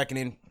Rim, checking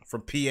in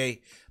from PA.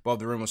 Above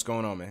the Rim, what's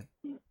going on, man?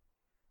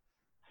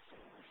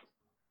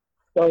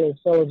 Fellas,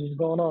 what's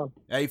going on?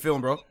 How you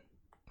feeling, bro?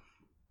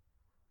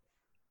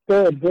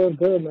 Good,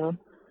 man.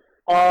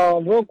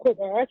 Real quick,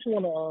 I actually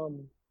want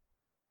to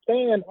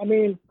Stan, I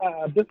mean,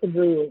 I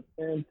disagree with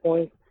Stan's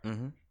point.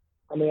 Mm-hmm.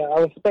 I mean, I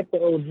respect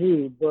the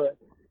OG, but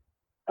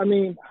I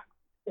mean,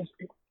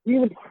 he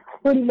was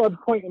pretty much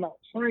pointing out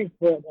Frank,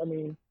 but I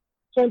mean,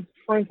 since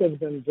Frank has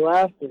been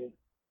drafted,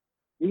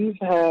 we've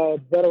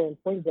had veteran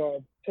point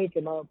guards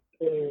taking up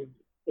his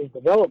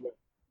development.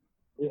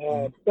 We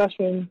had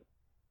Sessions,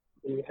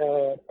 we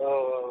had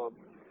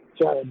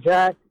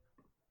Jack.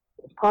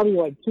 There's probably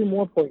like two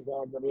more point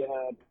guards that we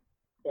had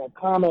that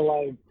kind of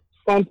like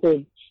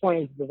stunted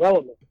Frank's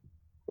development.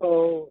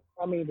 So,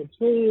 I mean,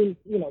 between,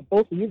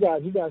 both of you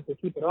guys to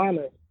keep it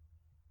honest,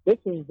 this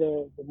is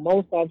the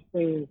most I've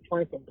seen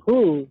Frank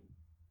improve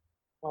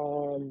by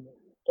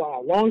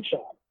a long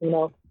shot.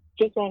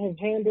 Just on his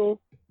handle,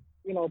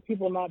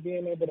 people not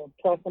being able to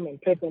press him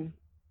and pick him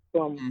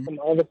from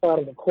the other side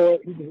of the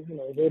court. He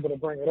was able to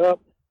bring it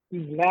up.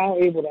 He's now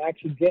able to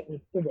actually get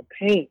into the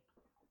paint.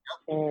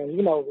 And,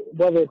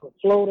 whether it's a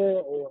floater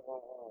or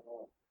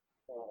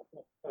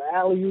an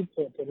alley-oop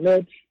to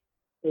Mitch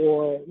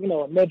or,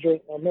 a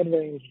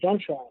mid-range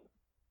jump shot,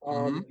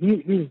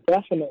 he's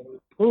definitely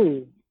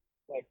improved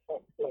like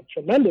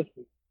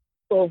tremendously.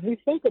 So if we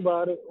think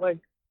about it, like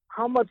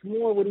how much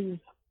more good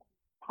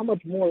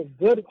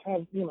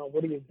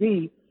would he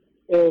be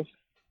if,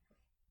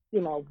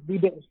 we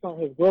didn't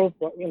stunt his growth,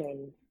 but,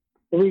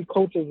 3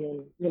 coaches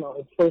in,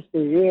 his first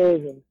 3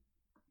 years. And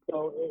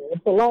so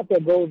it's a lot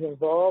that goes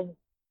involved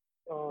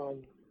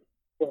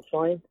with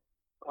Frank.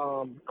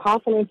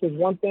 Confidence is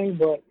one thing,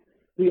 but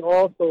we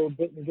also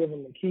didn't give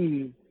him the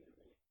keys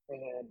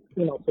and,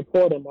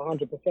 support him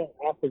 100%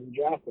 after we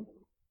drafted him.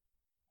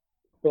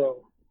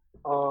 So,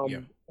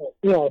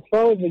 as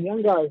far as the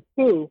young guys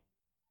too,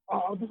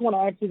 I just want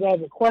to ask you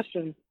guys a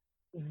question.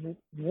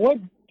 What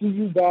do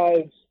you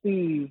guys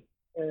see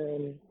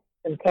in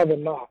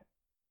Kevin Knox?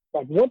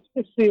 Like, what's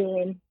the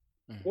ceiling?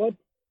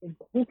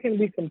 Who can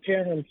we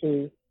compare him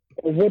to?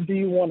 Or what do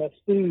you want to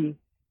see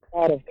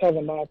out of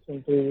Kevin Knox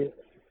and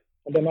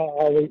then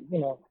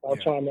I'll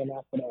chime in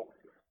after that.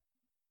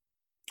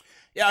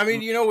 Yeah, I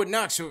mean, with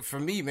Knox, for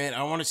me, man,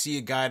 I want to see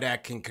a guy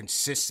that can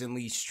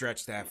consistently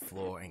stretch that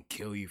floor and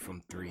kill you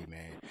from 3,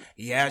 man.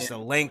 He has the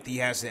length, he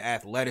has the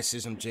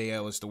athleticism,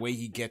 JL. It's the way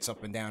he gets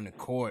up and down the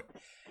court.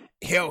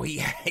 He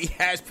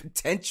has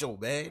potential,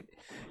 man.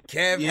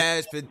 Kev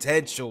has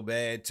potential,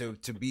 man,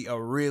 to be a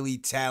really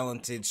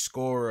talented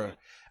scorer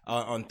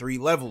on 3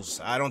 levels.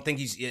 I don't think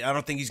he's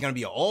going to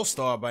be an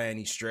all-star by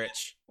any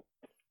stretch.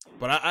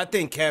 But I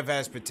think Kev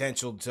has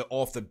potential to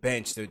off the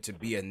bench to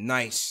be a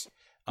nice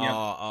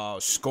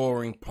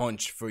scoring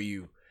punch for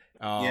you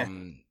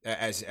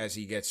as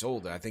he gets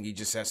older. I think he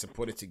just has to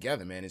put it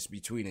together, man. It's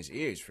between his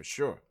ears for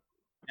sure.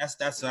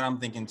 That's what I'm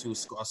thinking too.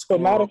 So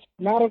not a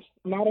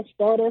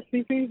starter,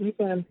 CP? You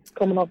saying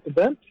coming off the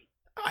bench?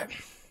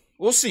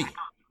 We'll see.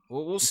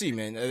 We'll see,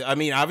 man. I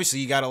mean, obviously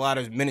he got a lot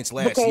of minutes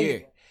last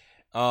year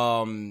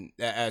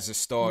as a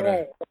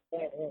starter.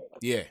 Right.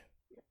 Yeah.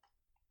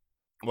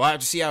 Well, I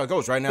have to see how it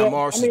goes. Right now,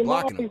 Morris is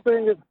blocking him.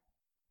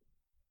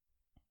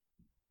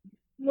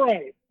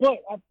 Right. But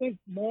I think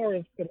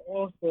Morris could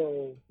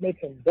also make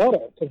him better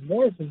because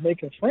Morris is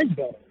making Frank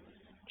better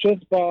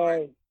just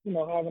by,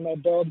 having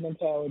that dog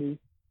mentality,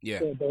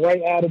 the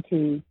right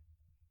attitude.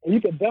 And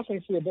you could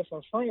definitely see a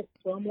different Frank.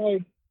 So I'm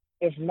like,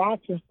 if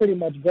Knox is pretty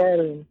much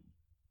guarding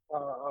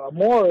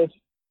Morris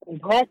in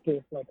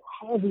practice, like,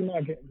 how is he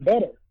not getting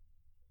better?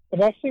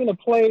 Because I've seen a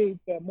play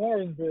that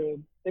Morris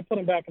did. They put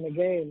him back in the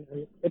game,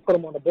 and they put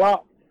him on the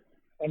block.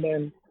 And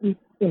then, he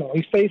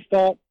faced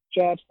up,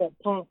 jab step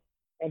pump,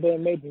 and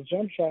then made the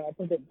jump shot. I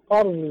think it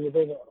probably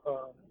was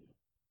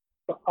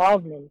over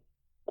Osman.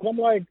 And I'm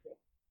like,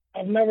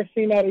 I've never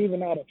seen that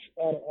even out of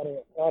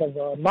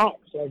Knox.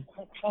 Like,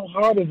 how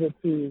hard is it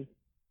to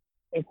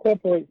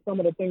incorporate some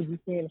of the things you're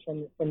seeing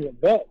from your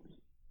vets?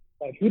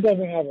 Like, he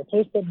doesn't have a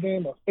post-up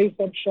game, a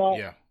face-up shot.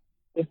 Yeah.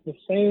 It's the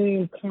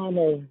same kind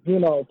of,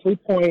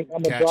 3-point,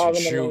 I'm going to drive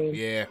in the lane.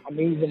 Yeah. I'm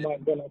either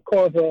going to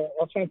cause an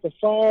offensive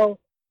foul.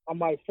 I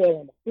might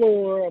fall on the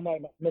floor. I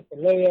might not miss a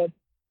layup.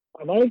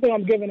 The only thing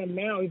I'm giving him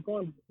now, he's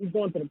going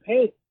to the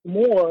paint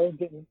more,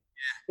 getting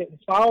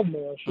fouled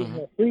more, shooting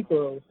more free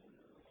throws.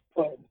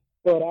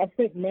 But I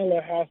think Miller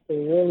has to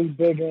really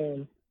dig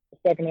in the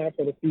second half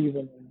of the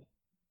season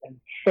and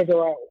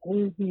figure out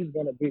who he's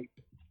going to be.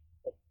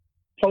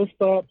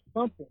 Post up,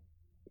 something.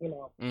 They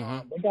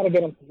got to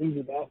get him some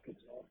easy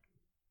baskets,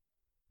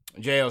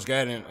 man. JL's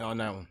got it on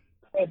that one.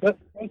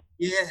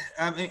 Yeah,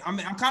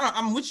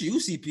 I'm with you,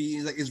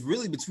 CP. It's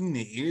really between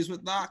the ears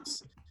with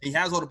Knox. He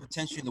has all the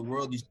potential in the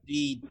world. You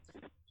see,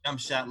 jump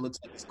shot looks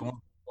like it's going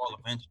fall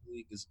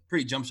eventually because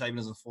pretty jump shot even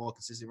doesn't fall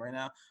consistently right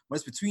now. But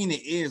it's between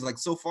the ears. Like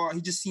so far,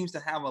 he just seems to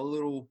have a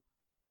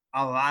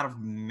lot of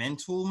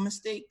mental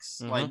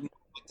mistakes. Like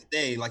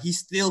today, like he's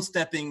still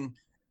stepping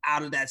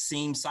out of that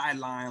same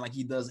sideline like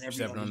he does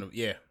every other.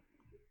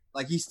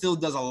 Like he still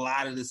does a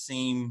lot of the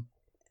same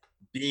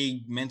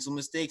big mental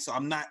mistakes. So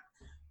I'm not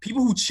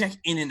people who check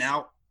in and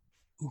out,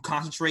 who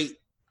concentrate,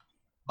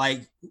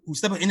 like who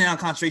step in and out of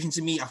concentration.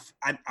 To me,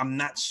 I'm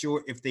not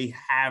sure if they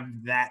have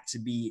that to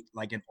be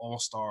like an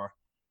all-star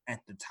at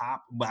the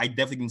top. But I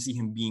definitely can see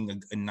him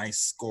being a nice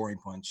scoring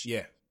punch.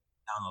 Yeah,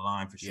 down the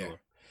line for sure.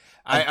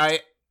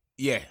 I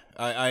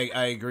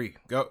agree.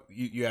 Go.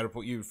 You had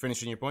you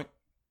finishing your point?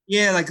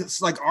 Yeah, like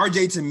it's like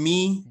RJ to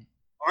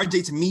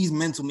me's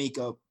mental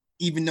makeup,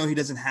 even though he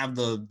doesn't have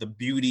the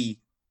beauty.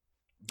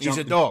 He's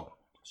a dog.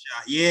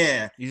 Shot.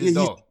 Yeah, he's a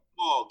dog.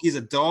 He's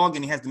a dog,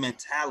 and he has the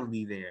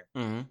mentality there.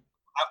 Mm-hmm.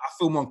 I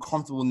feel more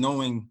comfortable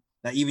knowing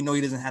that even though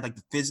he doesn't have like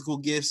the physical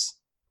gifts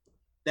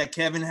that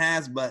Kevin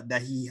has, but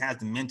that he has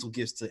the mental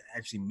gifts to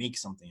actually make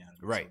something out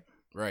of it. Right,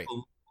 so right.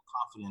 I'm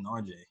confident in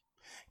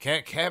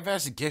RJ. Kev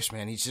has the gifts,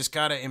 man. He's just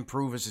got to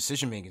improve his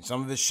decision making.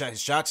 Some of his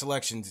shot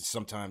selection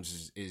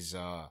sometimes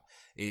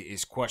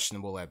is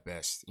questionable at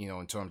best, you know,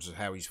 in terms of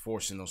how he's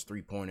forcing those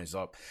 3-pointers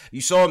up.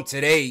 You saw him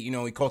today, you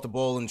know, he caught the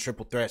ball in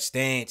triple threat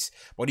stance,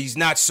 but he's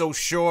not so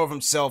sure of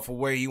himself or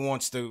where he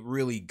wants to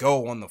really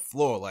go on the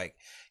floor. Like,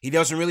 he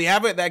doesn't really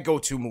have that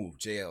go-to move,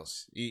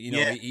 JLs.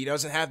 He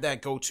doesn't have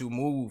that go-to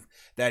move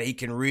that he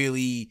can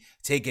really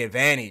take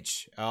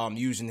advantage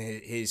using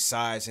his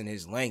size and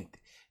his length.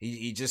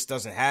 He just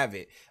doesn't have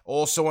it.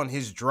 Also, on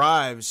his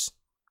drives,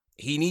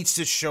 he needs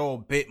to show a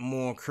bit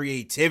more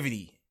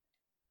creativity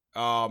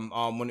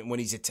when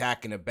he's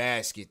attacking a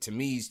basket. To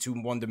me, he's too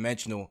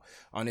one-dimensional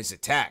on his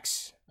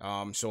attacks.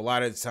 So a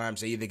lot of the times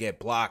they either get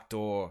blocked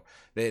or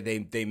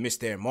they miss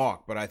their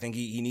mark. But I think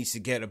he needs to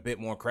get a bit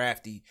more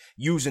crafty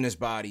using his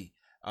body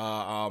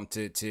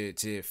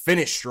to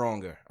finish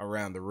stronger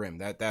around the rim.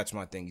 That's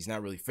my thing. He's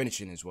not really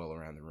finishing as well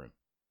around the rim.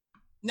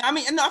 No, I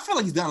mean, I feel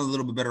like he's done a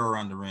little bit better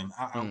around the rim.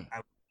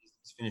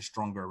 He's finished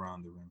stronger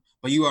around the rim.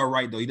 But you are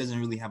right, though. He doesn't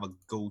really have a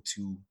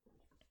go-to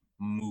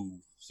move.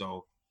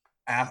 So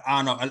I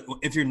don't know.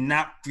 If you're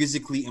not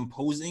physically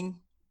imposing,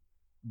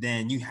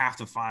 then you have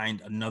to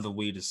find another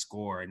way to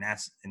score, and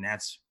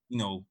that's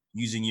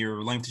using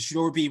your length to shoot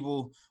over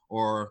people,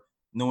 or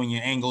knowing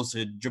your angles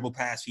to dribble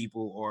past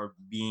people, or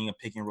being a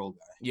pick and roll guy.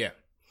 Yeah,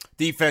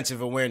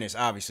 defensive awareness.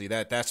 Obviously,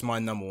 that's my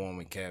number one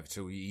with Kev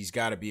too. He's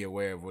got to be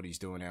aware of what he's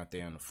doing out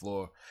there on the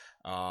floor,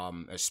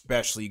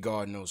 especially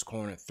guarding those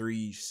corner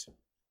threes.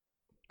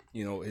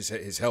 You know,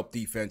 his help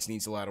defense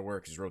needs a lot of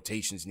work. His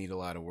rotations need a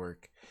lot of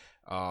work.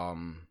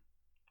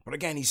 But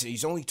again,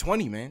 he's only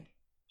 20, man.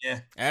 Yeah,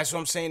 that's what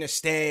I'm saying. To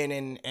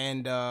staying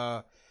and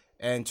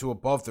to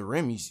above the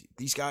rim,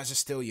 these guys are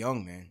still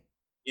young, man.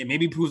 Yeah,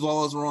 maybe he proves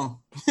all is wrong.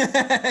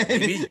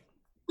 Maybe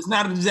it's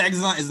not an exact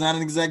science. It's not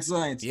an exact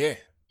science. Yeah,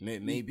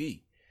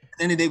 maybe. At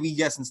the end of the day, we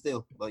guessing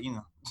still, but you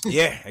know.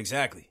 Yeah,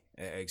 exactly.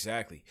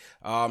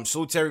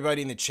 Salute to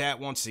everybody in the chat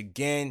once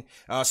again.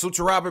 Salute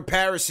to Robert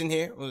Paris in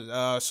here.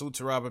 Salute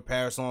to Robert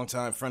Paris,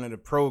 longtime friend of the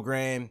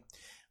program.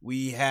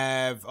 We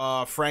have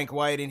Frank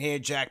White in here.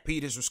 Jack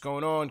Peters, what's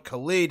going on?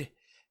 Khalid,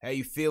 how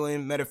you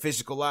feeling?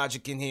 Metaphysical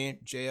Logic in here.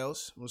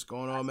 JLs, what's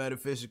going on,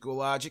 Metaphysical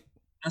Logic?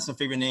 That's my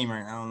favorite name,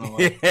 right? I don't know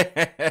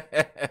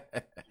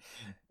why.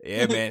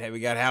 Yeah, man. Hey, we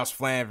got House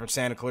Flan from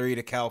Santa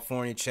Clarita,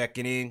 California,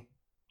 checking in.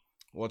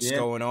 What's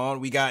going on?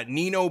 We got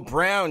Nino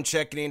Brown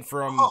checking in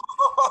from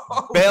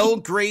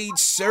Belgrade,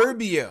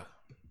 Serbia.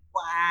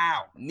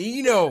 Wow.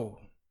 Nino.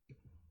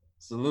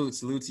 Salute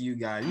to you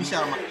guys. You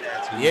shout out my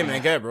dad too. Yeah,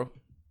 man. Go ahead, bro.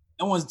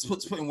 No one's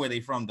putting where they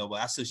from though,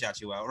 but I still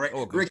shout you out, right?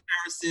 Oh, Rick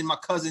Harrison, my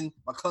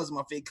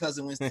fake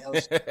cousin, Winston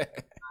LSU.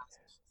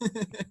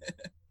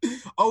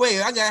 Oh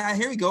wait,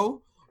 here we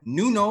go.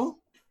 Nuno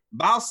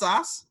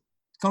Balsas,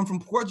 come from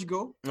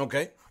Portugal.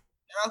 Okay.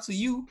 Shout out to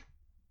you.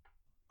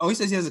 Oh, he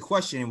says he has a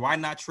question. Why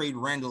not trade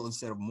Randall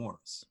instead of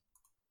Morris?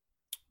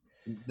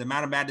 The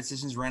amount of bad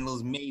decisions Randall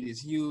has made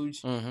is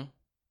huge. Mm-hmm.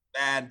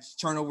 Bad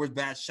turnovers,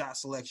 bad shot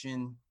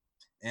selection,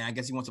 and I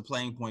guess he wants a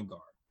playing point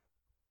guard.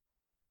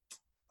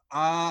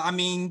 I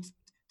mean, to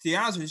be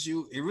honest with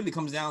you, it really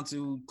comes down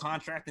to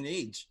contract and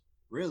age.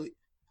 Really,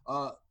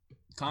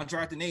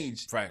 contract and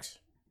age. Facts.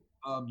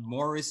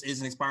 Morris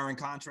is an expiring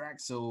contract,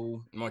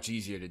 so much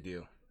easier to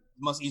deal.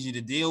 Much easier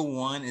to deal.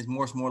 One is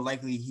more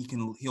likely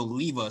he'll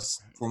leave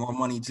us for more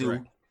money too.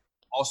 Correct.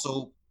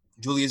 Also,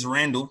 Julius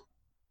Randle,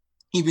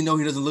 even though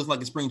he doesn't look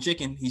like a spring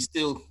chicken, he's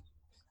still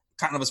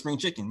kind of a spring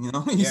chicken. You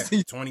know,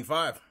 he's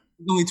 25.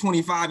 He's only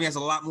 25. He has a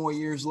lot more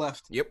years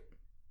left. Yep.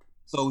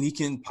 So he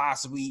can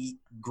possibly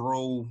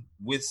grow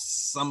with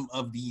some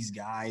of these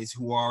guys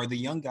who are the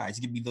young guys.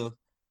 He could be the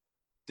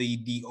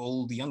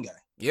young guy.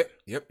 Yep.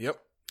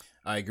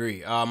 I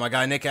agree. I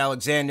got Nick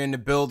Alexander in the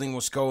building.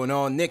 What's going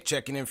on? Nick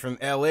checking in from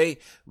LA.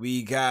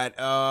 We got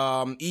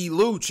E.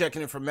 Lou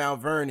checking in from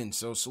Mount Vernon.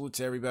 So salute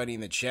to everybody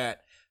in the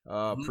chat.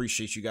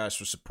 Appreciate you guys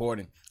for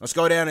supporting. Let's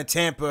go down to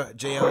Tampa.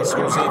 JL Jose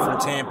from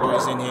Tampa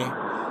is in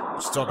here.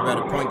 Let's talk about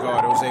a point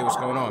guard. Jose, what's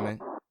going on, man?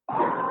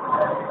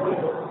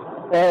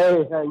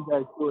 Hey, how you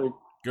guys doing?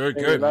 Good,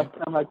 hey, good. Last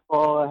time I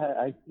called,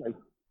 I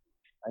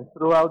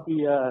threw out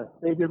the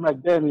Xavier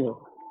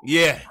McDaniel.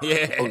 Yeah. I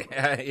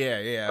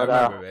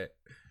remember that.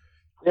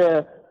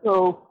 Yeah,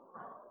 so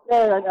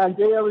and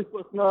Jay Ellis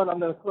was not on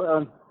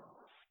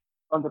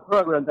the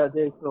program that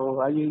day, so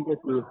I didn't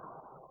get to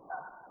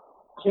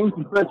change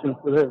impressions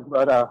with him.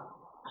 But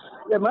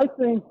my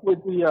thing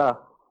with the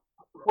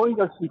point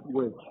guard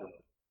situation.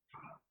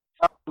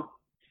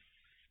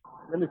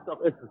 Let me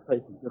stop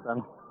exercising because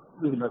I'm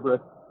losing my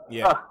breath.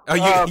 Yeah.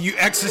 You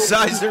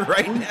exercising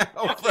right now,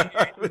 bro?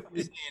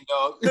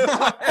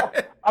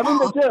 I'm in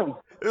the gym.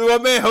 My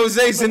man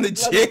Jose's in the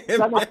gym.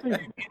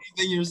 Anything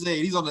you're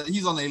saying, he's on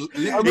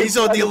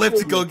the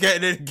elliptical,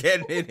 getting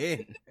it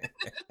in,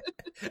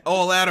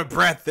 all out of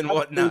breath and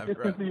whatnot,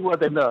 bro.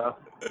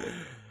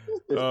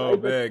 Oh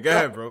man, go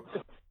ahead, bro.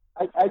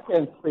 I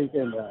can't speak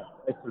in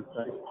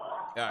exercise.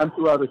 I'm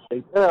too out of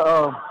shape.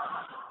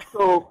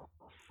 So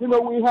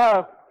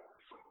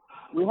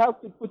we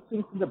have to put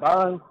things in the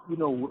balance.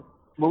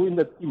 Moving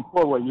the team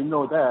forward. You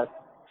know that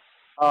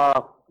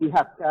we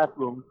have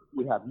classrooms,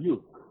 we have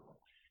youth.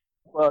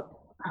 But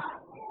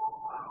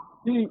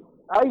see,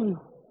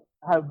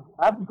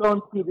 I've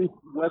gone to this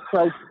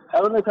website. I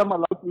don't know if I'm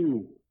allowed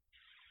to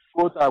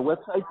go to our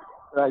website,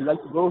 but I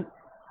like to go.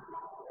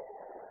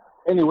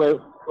 Anyway,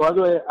 so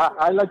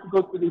I like to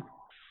go to this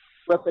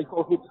website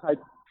called Hip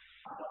Hype,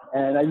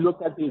 and I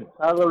look at the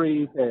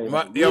salaries. And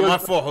my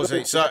fault,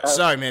 Jose.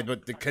 Sorry, man,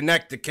 but the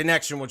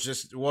connection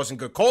wasn't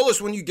good. Call us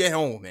when you get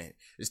home, man.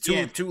 It's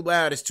too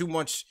loud. It's too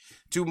much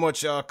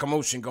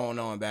commotion going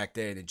on back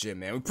there in the gym,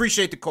 man. We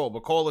appreciate the call,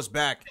 but call us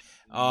back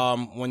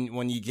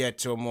when you get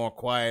to a more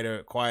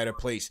quieter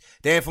place.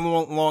 Dan from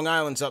Long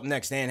Island's up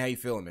next. Dan, how you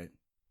feeling, man?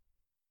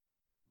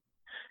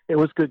 It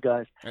was good,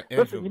 guys.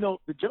 Listen,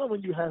 the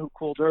gentleman you had who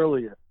called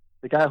earlier,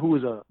 the guy who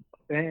was a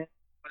fan,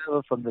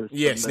 whatever, from the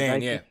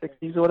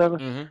 1960s or whatever.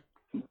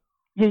 Mm-hmm.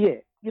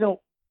 Yeah.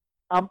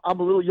 I'm a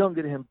little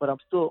younger than him, but I'm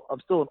still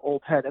an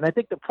old head. And I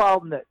think the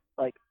problem that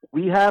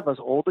we have as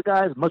older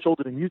guys, much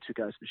older than you two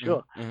guys for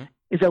sure,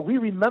 is that we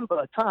remember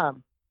a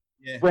time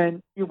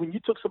when you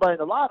took somebody in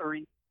the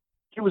lottery,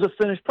 he was a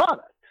finished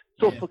product.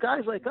 So for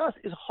guys like us,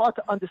 it's hard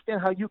to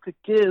understand how you could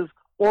give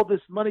all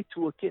this money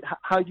to a kid,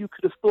 how you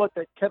could have thought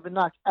that Kevin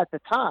Knox at the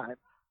time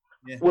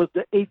was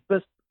the 8th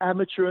best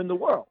amateur in the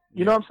world.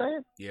 You know what I'm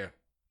saying? Yeah.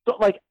 So,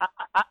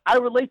 I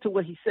relate to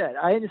what he said.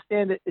 I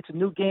understand that it's a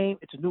new game.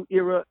 It's a new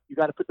era. You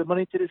got to put the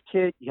money into this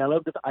kid. You got to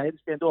love it. I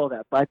understand all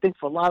that. But I think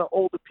for a lot of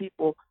older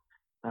people,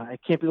 I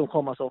can't be able to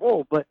call myself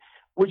old, but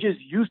we're just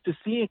used to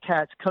seeing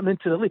cats come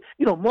into the league.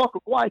 Mark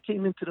McGwire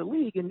came into the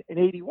league in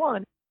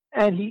 81,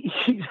 and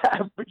he's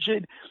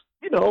averaging,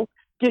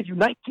 gave you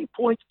 19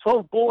 points,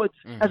 12 boards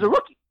as a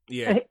rookie.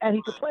 Yeah. And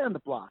he could play on the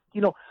block.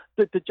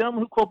 The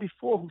gentleman who called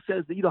before who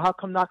says that, how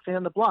come Knox ain't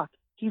on the block?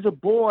 He's a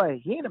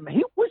boy. He ain't a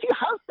man.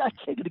 How's that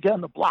kid going to get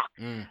on the block?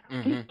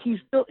 He's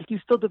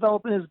still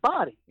developing his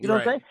body. You know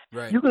what I'm saying?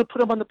 Right. You're going to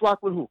put him on the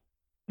block with who?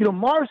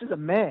 Morris is a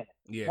man.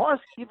 Yeah.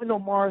 Morris, even though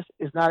Morris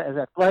is not as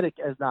athletic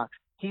as Knox,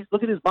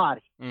 look at his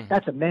body.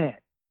 That's a man.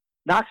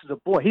 Knox is a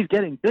boy. He's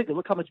getting bigger.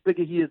 Look how much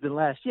bigger he is than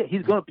last year.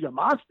 He's going to be a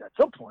monster at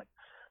some point.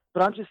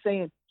 But I'm just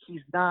saying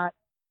he's not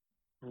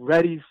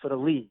ready for the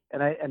league.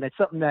 And it's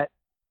something that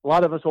a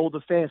lot of us older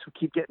fans who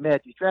keep getting mad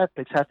at these draft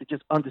picks have to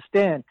just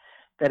understand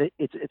that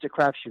it's a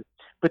crapshoot.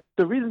 But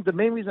the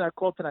main reason I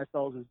called tonight,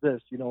 fellas, is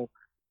this,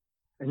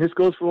 and this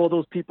goes for all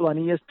those people on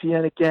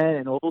ESPN again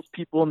and all those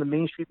people in the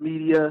mainstream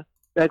media,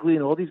 Begley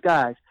and all these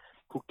guys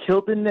who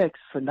killed the Knicks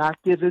for not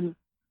giving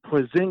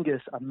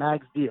Porzingis a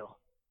max deal.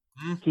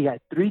 He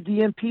had 3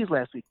 DNPs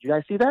last week. Did you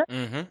guys see that?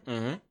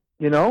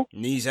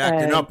 Knees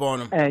acting up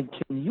on him. And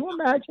can you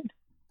imagine,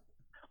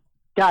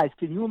 guys,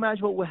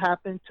 what would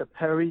happen to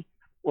Perry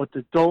or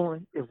to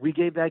Dolan if we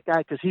gave that guy,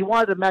 because he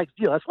wanted a max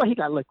deal. That's why he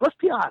got licked. Let's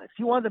be honest.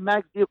 He wanted a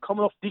max deal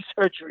coming off knee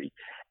surgery.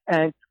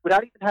 And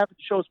without even having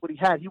to show us what he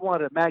had, he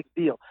wanted a max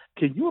deal.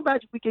 Can you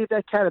imagine if we gave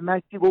that cat a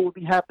max deal, what would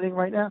be happening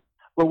right now?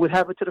 What would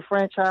happen to the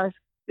franchise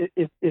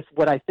if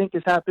what I think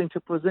is happening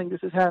to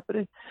Porzingis is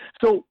happening?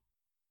 So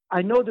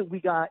I know the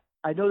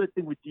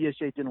thing with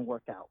DSJ didn't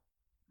work out.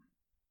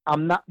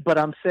 I'm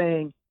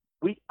saying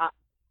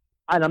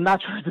and I'm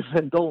not trying to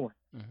defend Dolan.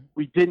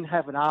 We didn't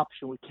have an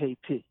option with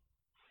KP.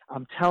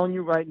 I'm telling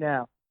you right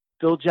now,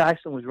 Phil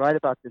Jackson was right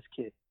about this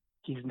kid.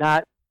 He's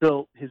not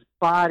built. His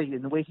body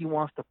and the way he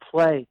wants to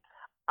play,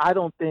 I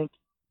don't think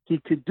he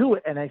could do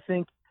it. And I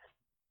think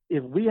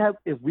if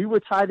we were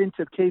tied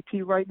into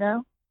KP right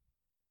now,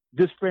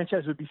 this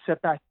franchise would be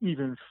set back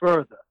even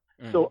further.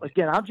 So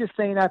again, I'm just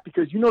saying that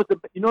because you know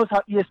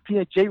how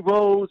ESPN, Jay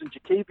Rose and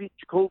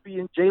Jacoby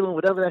and Jalen,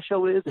 whatever that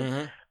show is,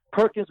 and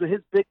Perkins with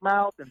his big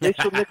mouth and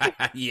Rachel Nichols,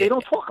 they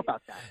don't talk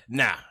about that.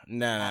 Nah.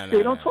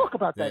 They don't talk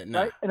about that,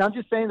 right? And I'm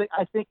just saying that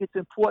I think it's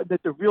important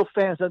that the real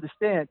fans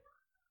understand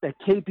that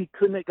KB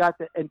couldn't have got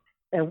that, and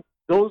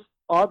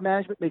our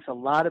management makes a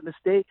lot of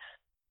mistakes,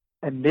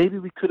 and maybe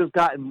we could have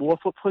gotten more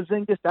for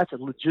Porzingis. That's a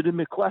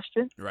legitimate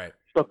question. Right.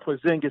 But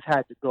Porzingis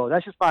had to go.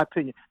 That's just my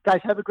opinion. Guys,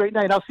 have a great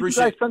night. I'll see you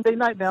guys Sunday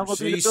night, man.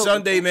 See you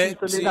Sunday, man.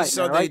 See you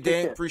Sunday,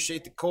 Dan.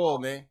 Appreciate the call,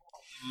 man.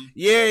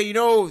 Yeah, you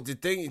know, the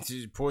thing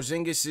is,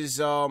 Porzingis is,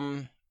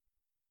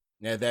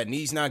 that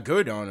knee's not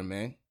good on him,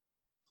 man.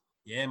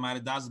 Yeah, might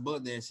have dodged the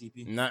bullet there,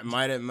 CP.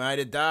 Might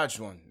have dodged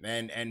one.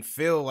 And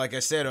Phil, like I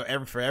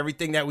said, for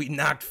everything that we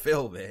knocked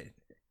Phil, man,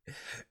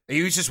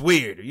 he was just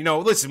weird. You know,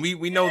 listen,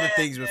 we know the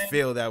things with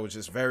Phil that was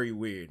just very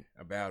weird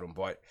about him.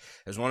 But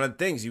as one of the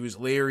things, he was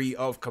leery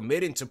of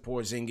committing to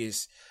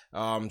Porzingis,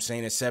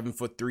 saying a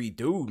 7'3"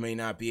 dude may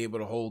not be able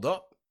to hold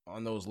up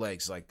on those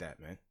legs like that,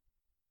 man.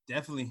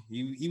 Definitely.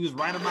 He was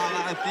right about a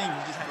lot of things.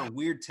 He just had a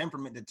weird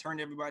temperament that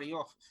turned everybody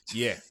off.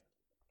 Yeah.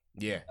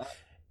 Yeah.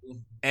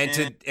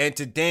 And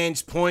to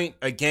Dan's point,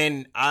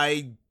 again,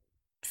 I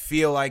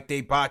feel like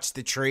they botched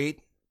the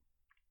trade.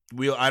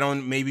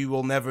 Maybe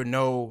we'll never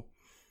know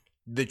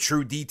the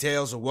true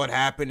details of what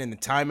happened and the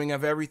timing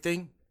of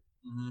everything.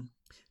 Mm-hmm.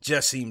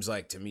 Just seems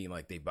like to me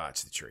like they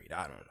botched the trade.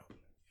 I don't know.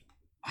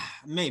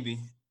 Maybe.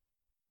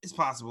 It's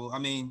possible. I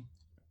mean,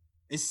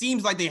 it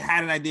seems like they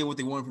had an idea what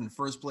they wanted from the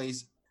first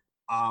place.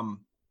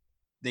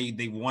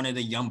 They wanted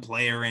a young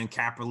player and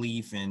cap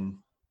relief and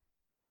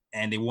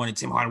they wanted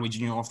Tim Hardaway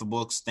Jr. off the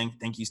books.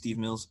 Thank you, Steve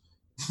Mills.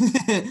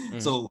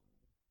 So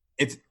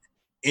if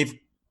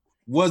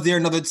was there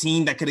another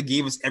team that could have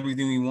gave us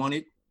everything we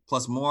wanted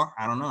plus more?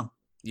 I don't know.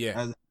 Yeah.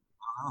 I don't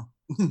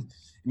know.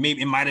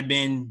 Maybe it might have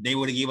been they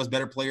would have gave us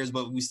better players,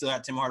 but we still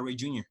had Tim Hardaway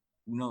Jr.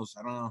 Who knows?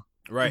 I don't know.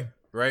 Right.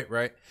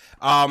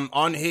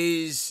 On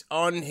his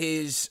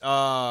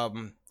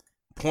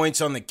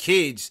points on the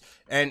kids,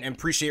 and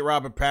appreciate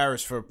Robert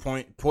Parrish for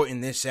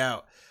pointing this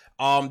out.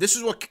 This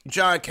is what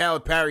John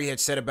Calipari had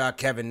said about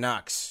Kevin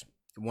Knox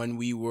when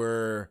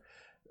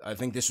I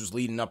think this was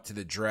leading up to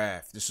the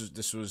draft.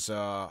 This was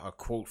a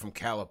quote from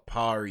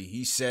Calipari.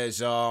 He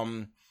says,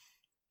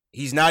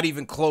 he's not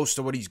even close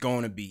to what he's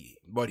going to be,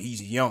 but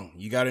he's young.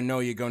 You got to know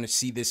you're going to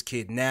see this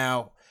kid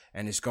now,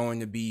 and it's going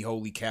to be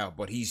holy cow,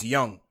 but he's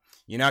young.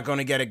 You're not going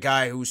to get a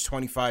guy who's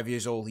 25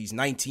 years old. He's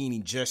 19. He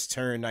just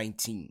turned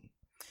 19.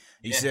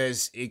 He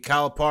says,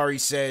 Calipari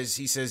says,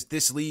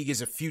 this league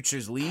is a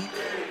futures league.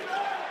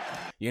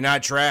 You're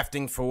not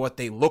drafting for what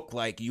they look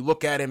like. You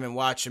look at him and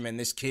watch him, and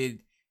this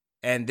kid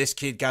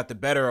got the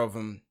better of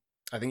him.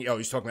 I think,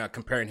 he's talking about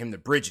comparing him to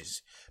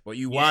Bridges. But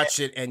you watch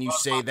it, and you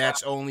say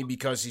that's only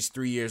because he's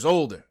 3 years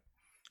older.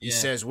 He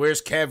says,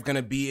 where's Kev going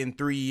to be in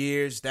 3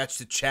 years? That's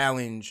the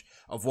challenge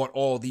of what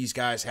all these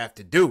guys have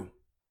to do.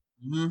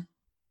 Mm-hmm.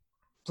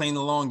 Playing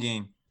the long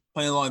game.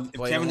 If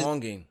Kevin the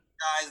long game.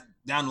 Guys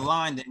down the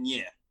line,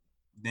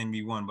 then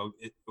we won. But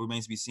it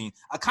remains to be seen.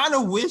 I kind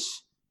of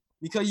wish,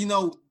 because,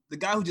 the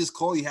guy who just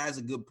called, he has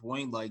a good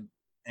point. Like,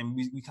 and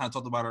we kind of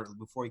talked about it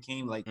before he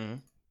came. Like,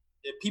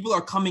 people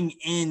are coming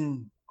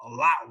in a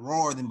lot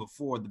rawer than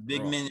before. The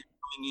big men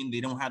are coming in,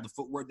 they don't have the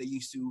footwork they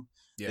used to.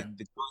 Yeah.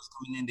 The girls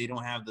coming in, they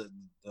don't have the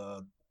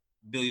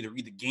ability to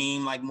read the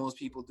game like most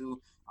people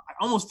do. I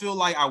almost feel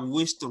like I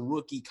wish the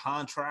rookie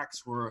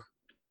contracts were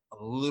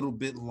a little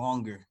bit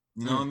longer.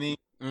 You know what I mean?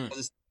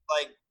 It's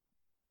like,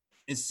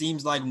 it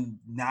seems like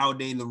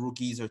nowadays the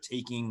rookies are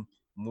taking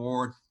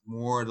more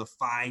of the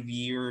 5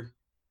 year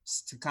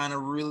to kind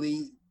of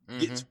really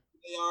get to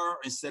where they are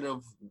instead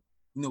of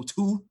 2.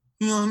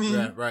 You know what I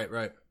mean?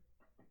 Right.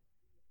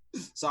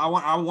 So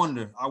I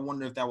wonder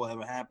if that will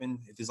ever happen.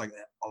 If it's like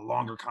a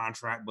longer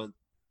contract but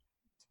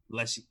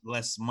less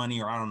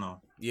money, or I don't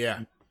know.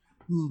 Yeah.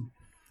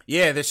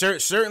 Yeah, there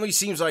certainly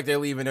seems like they're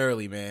leaving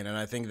early, man, and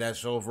I think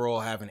that's overall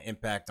having an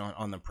impact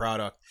on the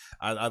product.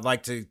 I'd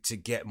like to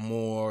get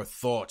more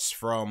thoughts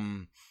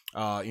from,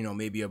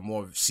 maybe a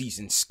more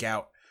seasoned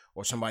scout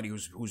or somebody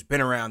who's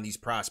been around these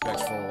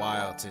prospects for a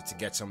while to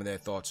get some of their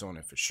thoughts on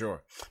it for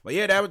sure. But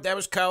yeah, that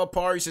was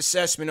Calipari's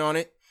assessment on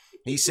it.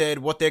 He said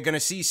what they're going to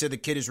see. He said the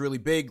kid is really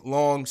big,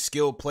 long,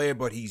 skilled player,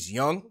 but he's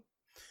young.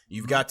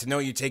 You've got to know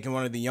you're taking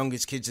one of the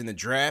youngest kids in the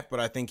draft,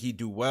 but I think he'd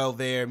do well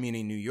there,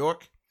 meaning New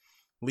York.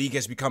 League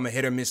has become a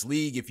hit-or-miss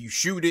league. If you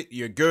shoot it,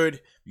 you're good.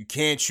 If you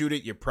can't shoot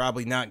it, you're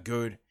probably not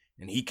good,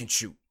 and he can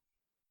shoot.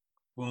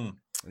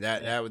 Boom.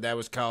 That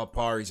was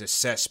Calipari's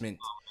assessment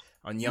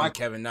on young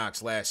Kevin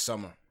Knox last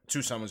summer,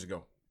 2 summers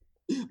ago.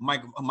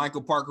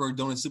 Michael Parker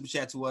doing a super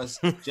chat to us.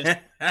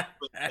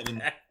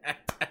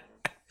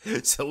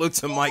 Salute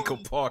to Michael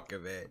Parker,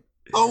 man.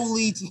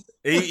 Holy.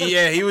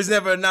 He was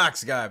never a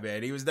Knox guy,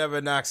 man. He was never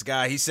a Knox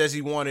guy. He says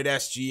he wanted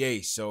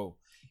SGA, so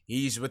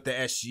he's with the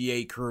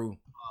SGA crew.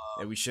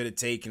 And we should have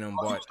taken him,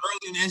 but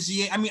early in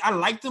SGA. I mean, I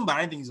liked him, but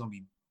I didn't think he's gonna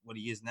be what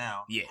he is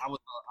now. Yeah, I was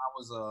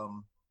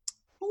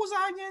who was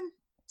I again?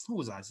 Who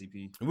was I,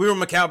 CP? We were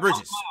Mikal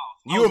Bridges.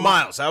 You were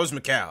Miles. I was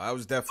Mikal. I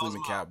was definitely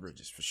Mikal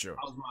Bridges for sure.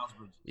 I was Miles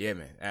Bridges. Yeah,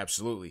 man,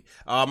 absolutely.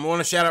 I want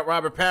to shout out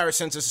Robert Parrish,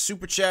 sends us a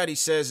super chat. He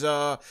says,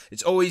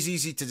 "It's always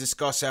easy to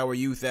discuss our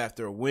youth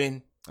after a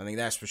win. I think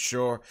that's for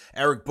sure.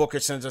 Eric Booker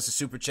sends us a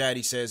super chat.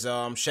 He says,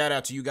 shout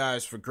out to you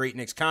guys for great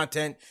Knicks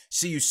content.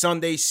 See you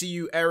Sunday. See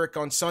you, Eric,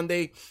 on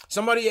Sunday.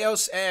 Somebody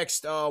else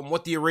asked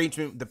what the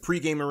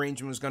pregame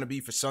arrangement was going to be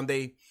for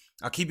Sunday.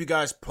 I'll keep you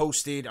guys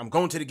posted. I'm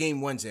going to the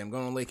game Wednesday. I'm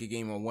going to Laker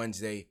game on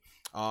Wednesday.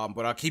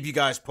 But I'll keep you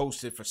guys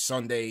posted for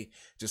Sunday.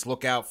 Just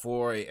look out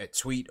for a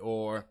tweet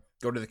or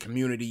go to the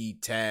community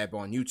tab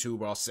on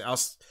YouTube. Or I'll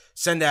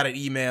send out an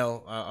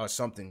email or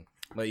something.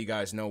 Let you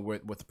guys know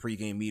what the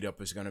pregame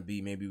meetup is going to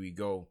be. Maybe we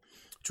go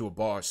to a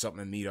bar or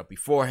something and meet up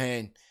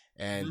beforehand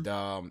and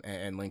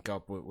link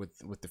up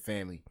with the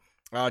family.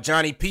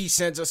 Johnny P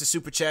sends us a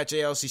super chat.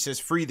 JLC says,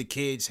 free the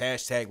kids. #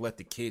 let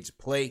the kids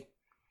play.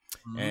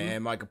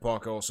 And Michael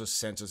Parker also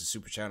sends us a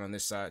super chat on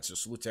this side. So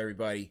salute to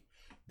everybody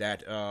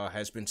that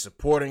has been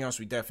supporting us.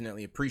 We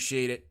definitely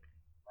appreciate it.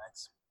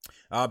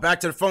 Back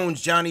to the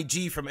phones. Johnny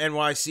G from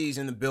NYC is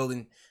in the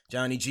building.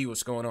 Johnny G,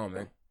 what's going on,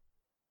 man?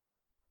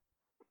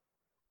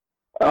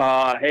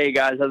 Hey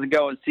guys, how's it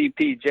going?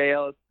 CP,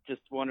 JL,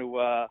 just want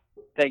to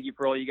thank you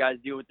for all you guys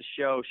do with the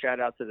show. Shout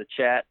out to the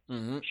chat.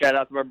 Shout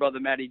out to my brother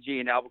Matty G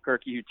in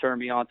Albuquerque who turned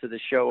me on to the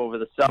show over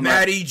the summer.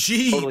 Matty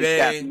G, totally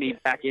man, me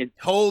back in.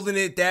 Holding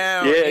it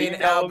down in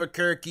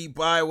Albuquerque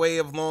by way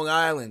of Long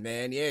Island,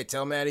 man. Yeah,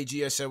 tell Matty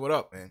G I said what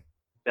up, man.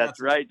 That's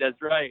right.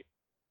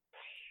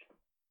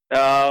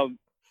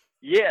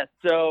 Yeah,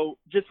 so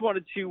just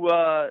wanted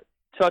to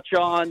touch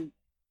on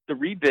the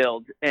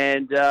rebuild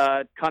and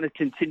kind of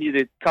continue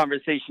the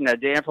conversation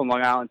that Dan from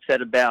Long Island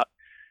said about,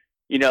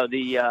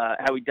 the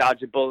how we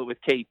dodged a bullet with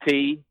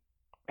KP,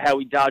 how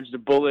we dodged a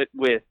bullet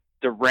with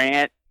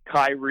Durant,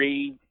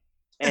 Kyrie,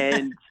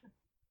 and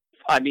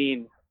I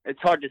mean,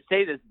 it's hard to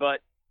say this, but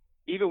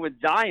even with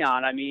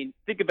Zion, I mean,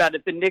 think about it,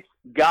 if the Knicks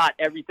got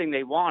everything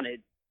they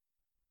wanted,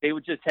 they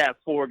would just have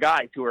 4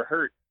 guys who are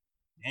hurt.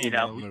 It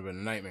would have been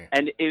a nightmare.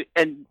 And it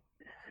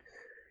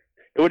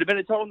would have been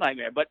a total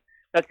nightmare, but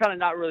that's kind of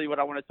not really what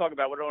I want to talk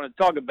about. What I want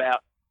to talk about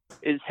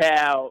is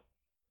how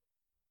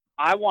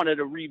I wanted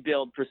a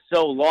rebuild for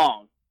so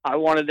long. I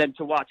wanted them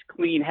to watch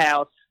Clean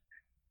House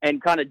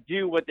and kind of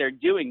do what they're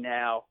doing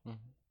now.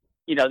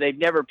 They've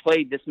never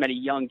played this many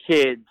young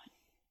kids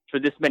for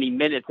this many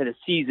minutes in a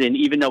season,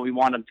 even though we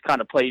want them to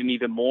kind of play them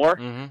even more.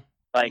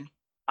 Like,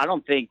 I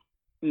don't think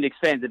Knicks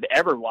fans have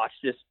ever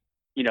watched this,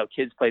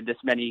 kids play this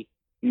many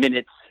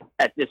minutes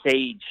at this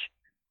age.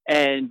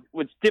 And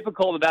what's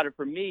difficult about it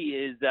for me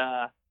is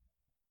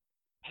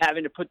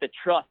having to put the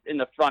trust in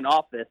the front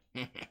office,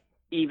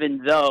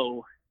 even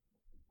though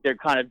they're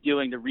kind of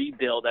doing the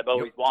rebuild I've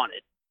always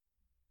wanted.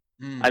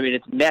 I mean,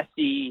 it's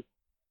messy.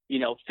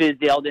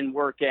 Fizdale didn't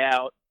work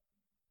out.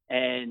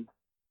 And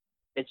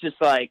it's just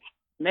like,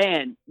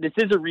 man, this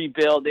is a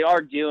rebuild. They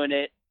are doing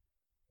it.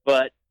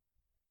 But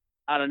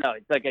I don't know.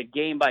 It's like a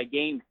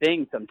game-by-game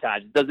thing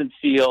sometimes. It doesn't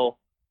feel,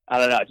 I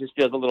don't know, it just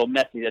feels a little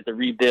messy that the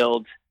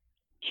rebuild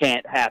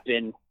can't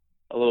happen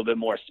a little bit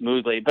more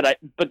smoothly. But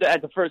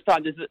at the first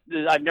time,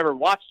 I've never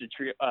watched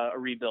a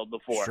rebuild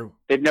before. True.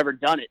 They've never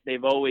done it.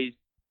 They've always,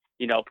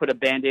 put a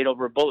Band-Aid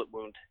over a bullet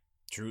wound.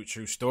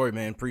 True story,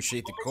 man.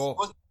 Appreciate the call.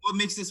 What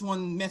makes this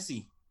one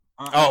messy?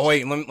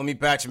 Wait, let me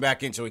patch him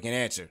back in so we can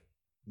answer.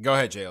 Go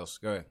ahead, Jails.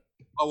 Go ahead.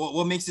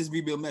 What makes this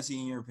rebuild messy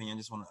in your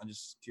opinion? I'm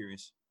just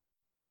curious.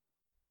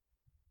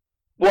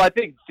 Well, I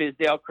think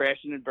Fizdale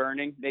crashing and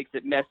burning makes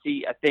it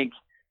messy. I think,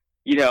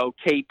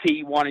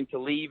 KP wanting to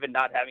leave and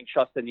not having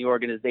trust in the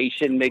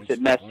organization makes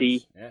it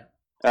messy. Yeah.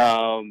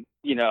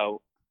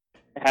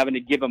 Having to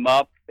give him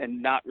up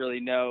and not really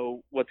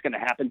know what's going to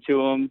happen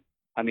to him.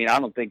 I mean, I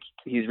don't think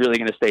he's really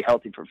going to stay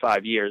healthy for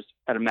 5 years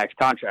at a max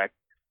contract,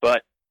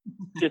 but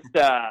just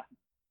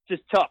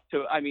tough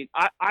to, I mean,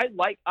 I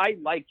like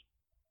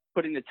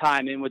putting the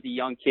time in with the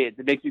young kids.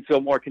 It makes me feel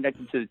more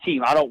connected to the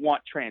team. I don't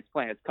want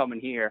transplants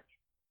coming here,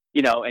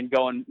 and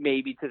going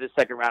maybe to the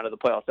second round of the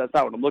playoffs. That's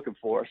not what I'm looking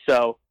for.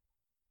 So,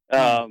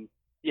 yeah.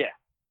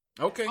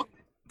 Okay.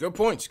 Good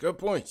points.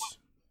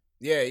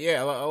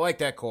 Yeah. I like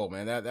that call,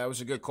 man. That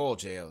was a good call,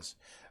 JLs.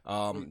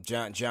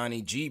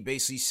 Johnny G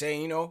basically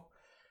saying,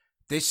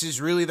 this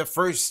is really the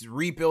first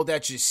rebuild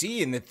that you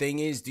see, and the thing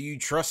is, do you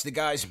trust the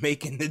guys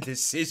making the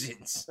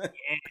decisions? Yeah.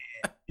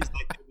 It's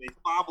like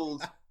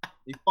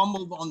they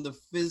fumbled on the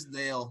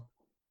Fizdale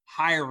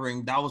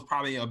hiring. That was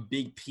probably a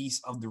big piece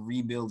of the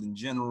rebuild in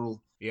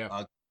general. Yeah.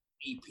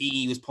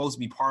 AP was supposed to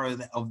be part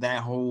of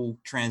that whole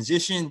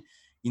transition.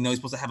 He's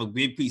supposed to have a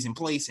big piece in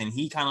place, and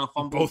he kind of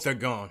fumbled. Both are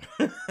gone.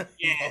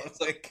 Yeah, it's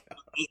like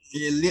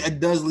it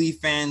does leave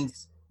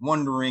fans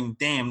wondering,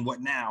 damn, what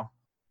now?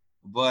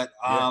 But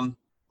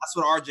that's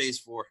what RJ is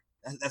for.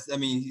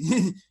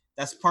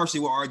 That's partially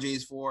what RJ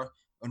is for,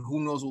 and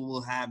who knows what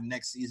we'll have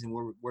next season,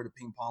 where the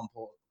ping pong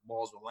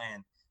balls will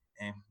land.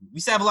 And we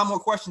still have a lot more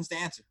questions to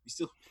answer.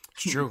 It's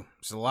true.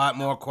 There's a lot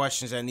more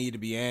questions that need to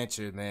be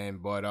answered, man.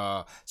 But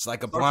it's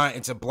like a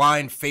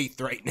blind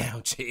faith right now,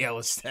 JL.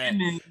 It's that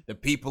the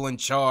people in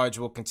charge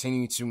will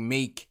continue to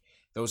make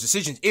those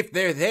decisions if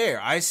they're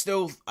there. I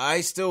still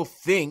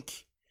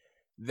think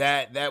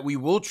that we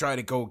will try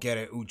to go get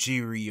an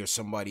Ujiri or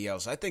somebody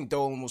else. I think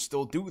Dolan will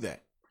still do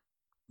that.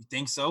 You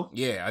think so?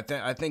 Yeah,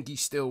 I think he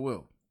still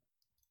will.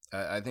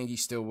 I think he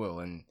still will.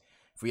 And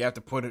if we have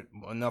to put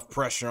enough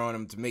pressure on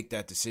him to make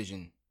that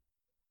decision,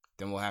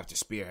 then we'll have to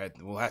spearhead.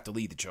 We'll have to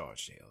lead the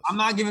charge, Jalen. I'm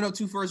not giving up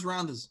 2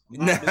 first-rounders.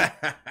 I'm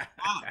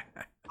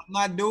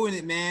not doing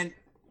it, man.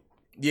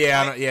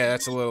 Yeah,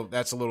 that's a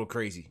little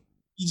crazy.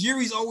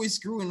 Ujiri's always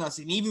screwing us,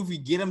 and even if we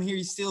get him here,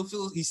 he still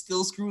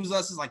screws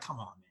us. It's like, come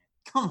on, man,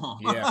 come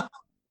on. Yeah,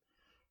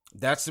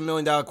 that's the $1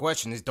 million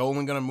question. Is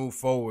Dolan going to move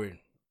forward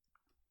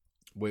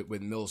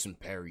with Mills and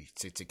Perry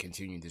to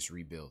continue this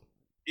rebuild?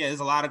 Yeah, there's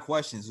a lot of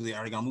questions. Are they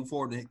going to move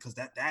forward? Because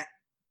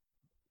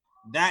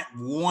that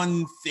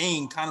one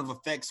thing kind of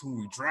affects who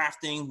we're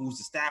drafting, who's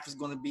the staff is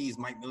going to be. Is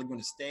Mike Miller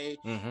going to stay?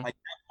 Mm-hmm. Like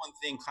that one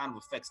thing kind of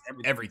affects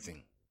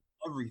everything.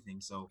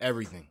 So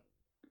everything.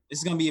 This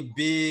is going to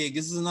be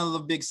this is another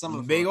big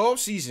summer. Big off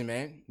season,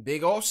 man.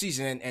 Big off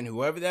season. And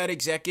whoever that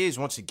exec is,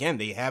 once again,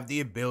 they have the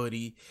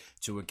ability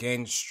to,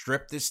 again,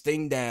 strip this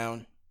thing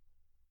down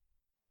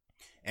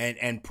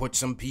and put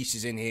some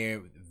pieces in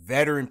here,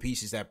 veteran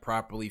pieces that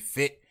properly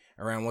fit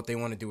around what they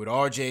want to do with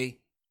RJ.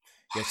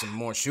 Get some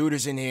more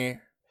shooters in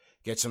here.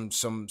 Get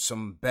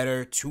some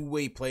better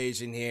two-way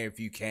players in here if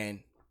you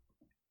can.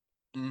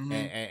 Mm-hmm.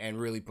 And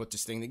really put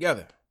this thing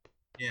together.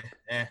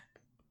 Yeah.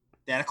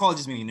 That call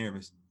just made me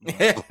nervous.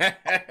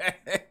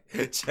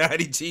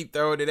 Johnny G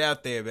throwing it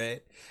out there, man.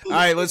 All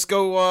right, let's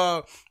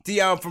go.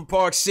 Dion from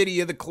Park City,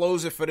 you're the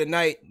closer for the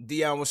night.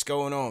 Dion, what's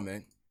going on,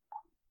 man?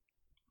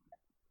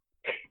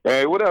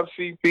 Hey, what up,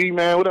 CP,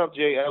 man? What up,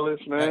 Jay Ellis,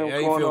 man?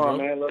 Hey, what's going on,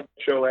 bro? man? Love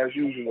the show as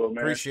usual,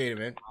 man. Appreciate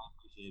it,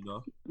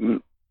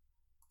 man.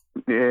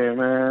 Yeah,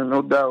 man,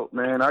 no doubt,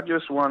 man. I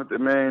just wanted to,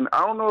 man,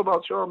 I don't know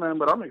about y'all, man,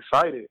 but I'm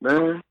excited,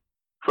 man.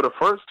 For the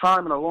first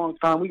time in a long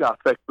time, we got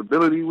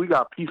flexibility. We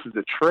got pieces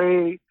to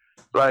trade.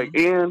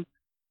 And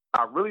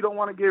I really don't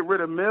want to get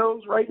rid of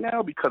Mills right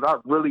now because I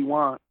really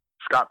want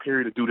Scott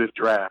Perry to do this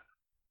draft.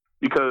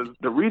 Because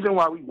the reason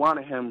why we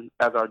wanted him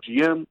as our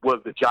GM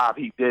was the job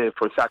he did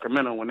for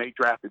Sacramento when they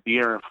drafted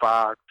De'Aaron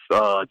Fox,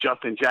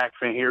 Justin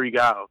Jackson, here he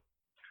goes.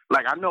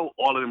 Like, I know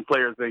all of them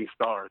players ain't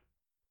stars,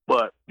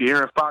 but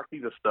De'Aaron Fox,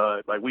 he's a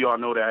stud. Like, we all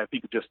know that if he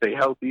could just stay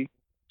healthy.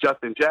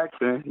 Justin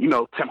Jackson,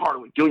 Tim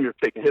Hardaway Jr.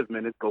 taking his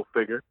minutes, go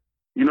figure.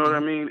 You know what I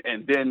mean?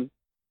 And then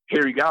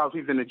Harry Giles,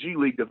 he's in the G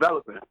League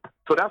developing.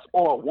 So that's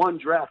all one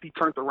draft. He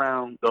turned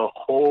around the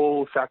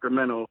whole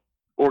Sacramento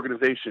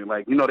organization.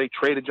 Like, they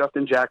traded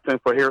Justin Jackson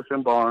for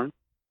Harrison Barnes,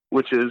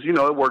 which is,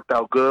 it worked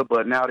out good,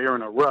 but now they're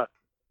in a rut.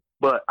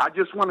 But I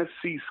just want to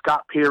see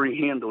Scott Perry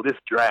handle this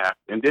draft.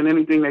 And then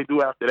anything they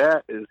do after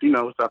that is,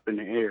 it's up in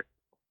the air.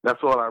 That's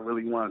all I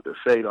really wanted to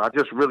say, though. I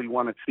just really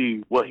want to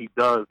see what he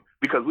does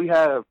because we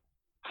have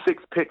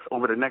 6 picks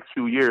over the next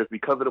few years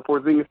because of the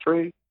Porzingis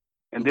trade.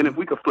 And then if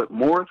we could flip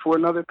Morris for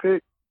another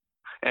pick,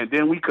 and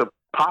then we could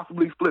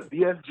possibly flip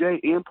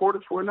DSJ and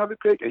Portis for another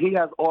pick, and he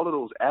has all of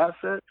those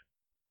assets,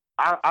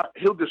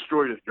 he'll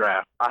destroy this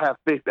draft. I have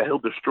faith that he'll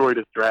destroy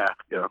this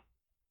draft,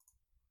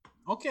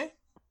 Okay.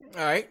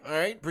 All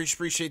right.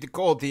 Appreciate the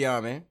call,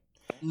 Dion, man.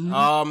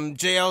 Mm-hmm.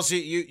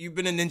 JLC, you've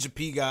been a Ninja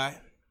P guy.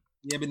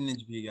 Yeah, I've been a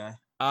Ninja P guy.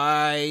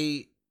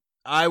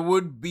 I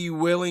would be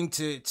willing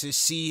to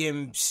see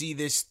him see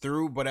this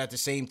through, but at the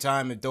same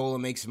time, if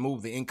Dolan makes a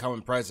move, the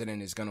incoming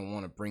president is going to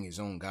want to bring his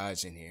own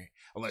guys in here,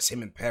 unless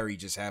him and Perry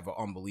just have an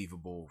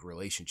unbelievable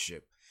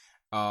relationship.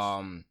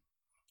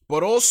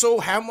 But also,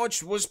 how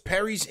much was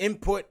Perry's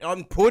input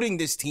on putting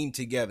this team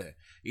together?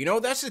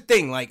 That's the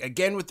thing. Like,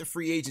 again, with the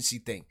free agency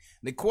thing,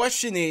 the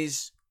question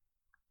is,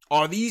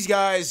 are these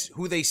guys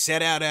who they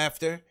set out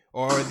after,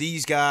 or are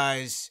these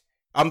guys...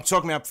 I'm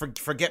talking about,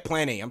 forget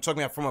plan A. I'm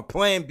talking about from a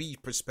plan B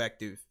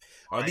perspective.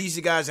 Are these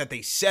the guys that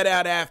they set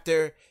out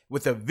after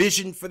with a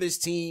vision for this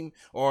team,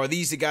 or are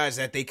these the guys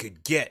that they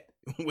could get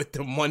with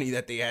the money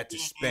that they had to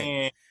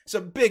spend? It's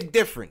a big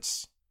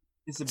difference.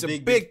 It's a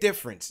big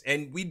difference,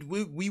 and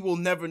we will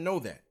never know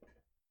that.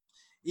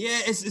 Yeah,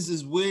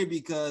 it's weird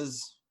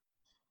because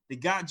they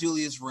got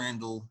Julius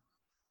Randle,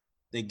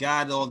 they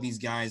got all these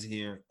guys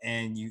here,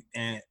 and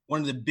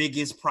one of the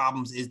biggest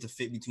problems is the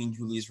fit between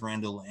Julius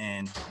Randle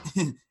and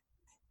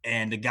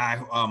and the guy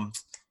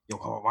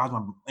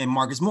and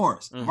Marcus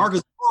Morris. Mm-hmm.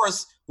 Marcus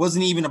Morris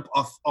wasn't even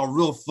a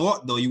real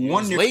thought though. He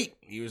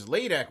was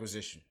late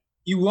acquisition.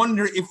 You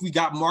wonder if we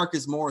got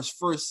Marcus Morris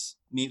first,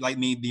 like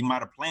maybe they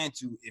might have planned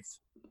to, if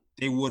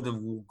they would have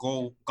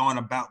gone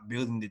about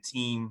building the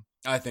team.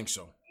 I think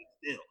so.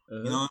 Still,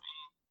 you know what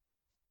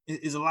I mean?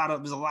 There's a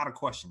lot of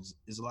questions.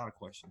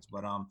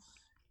 But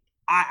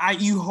I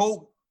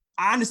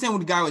understand what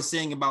the guy was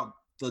saying about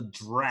the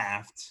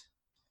draft.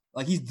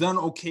 Like, he's done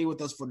okay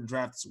with us for the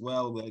draft as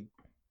well. Like,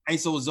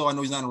 ISO Zoe, I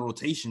know he's not in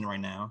rotation right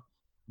now,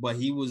 but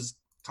he was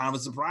kind of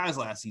a surprise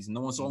last season.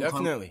 No one saw him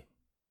definitely.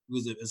 It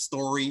was a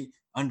story,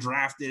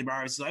 undrafted.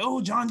 Everybody's like,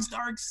 oh, John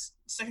Starks,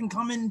 second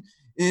coming.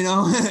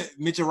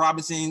 Mitchell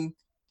Robinson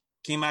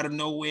came out of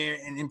nowhere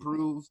and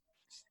improved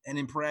and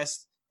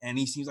impressed. And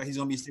he seems like he's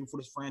going to be a staple for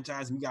this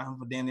franchise. And we got him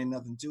for damn near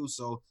nothing, too.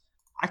 So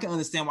I can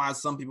understand why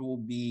some people will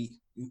be,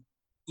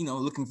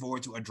 looking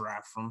forward to a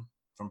draft from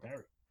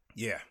Perry.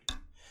 Yeah.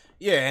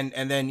 Yeah,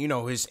 and then,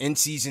 his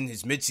in-season,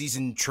 his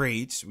mid-season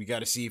trades, we got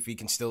to see if he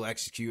can still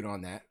execute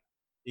on that.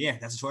 Yeah,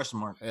 that's a question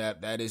mark. Yeah,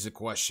 that is a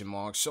question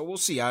mark. So we'll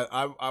see.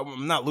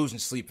 I'm not losing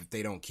sleep if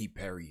they don't keep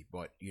Perry,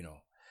 but,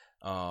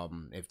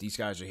 if these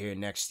guys are here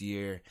next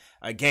year,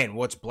 again,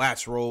 what's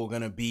Blatt's role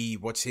going to be?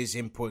 What's his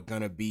input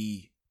going to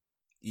be?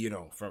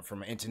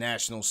 From an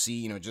international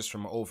scene or just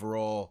from an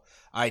overall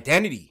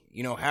identity,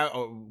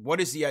 what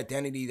is the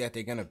identity that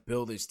they're going to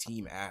build this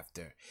team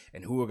after,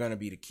 and who are going to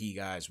be the key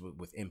guys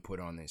with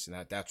input on this? And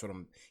that's what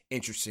I'm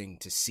interesting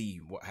to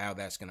see how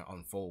that's going to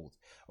unfold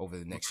over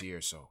the next year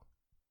or so.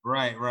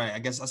 Right. I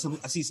guess I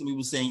see some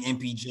people saying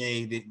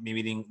MPJ, that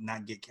maybe they did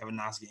not get Kevin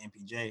Knox, get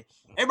MPJ.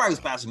 Everybody was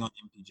passing on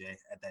MPJ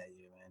at that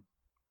year, man.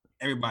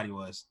 Everybody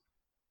was.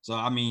 So,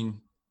 I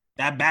mean,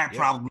 that back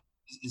problem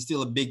is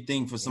still a big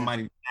thing for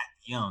somebody that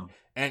young.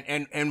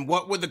 And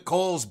what would the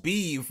calls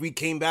be if we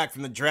came back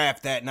from the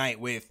draft that night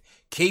with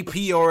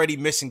KP already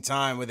missing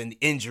time with an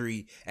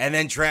injury, and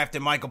then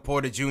drafted Michael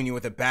Porter Jr.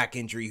 with a back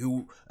injury,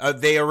 who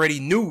they already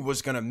knew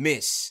was going to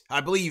miss.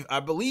 I believe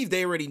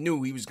they already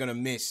knew he was going to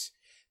miss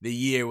the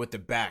year with the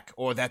back,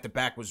 or that the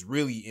back was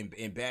really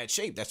in bad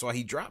shape. That's why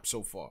he dropped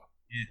so far.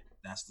 Yeah,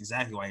 that's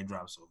exactly why he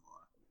dropped so far.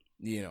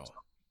 So,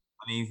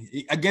 I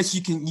mean, I guess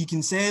you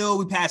can say,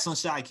 we passed on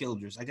Shai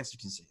Gilgeous. I guess you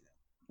can say that.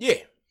 Yeah,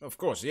 of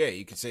course. Yeah,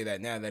 you can say that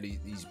now that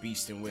he's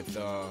beasting with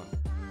the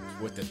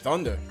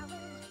Thunder.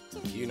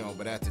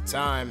 But at the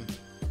time,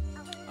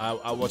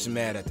 I wasn't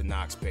mad at the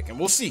Knox pick, and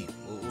we'll see.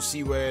 We'll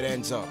see where it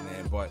ends up,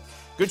 man. But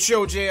good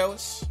show, J.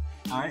 Ellis.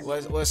 All right,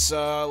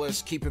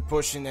 let's keep it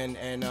pushing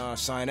and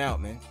sign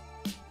out, man.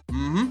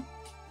 All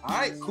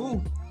right,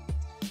 cool.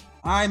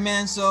 All right,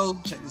 man. So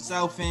check this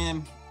out,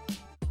 fam.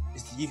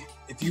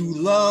 If you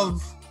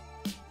love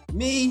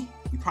me,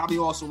 you probably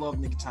also love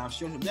Nick of Time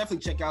Show. So definitely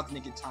check out the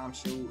Nick of Time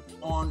Show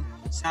on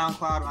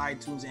SoundCloud,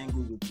 iTunes, and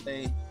Google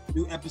Play.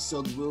 New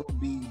episodes will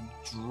be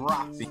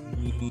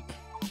dropping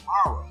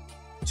tomorrow,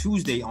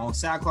 Tuesday, on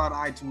SoundCloud,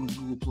 iTunes,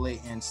 Google Play,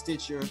 and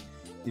Stitcher.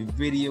 The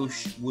video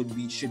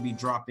should be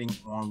dropping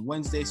on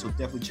Wednesday, so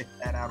definitely check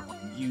that out on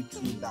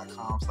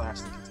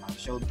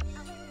youtube.com/NickofTimeShow.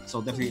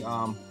 So definitely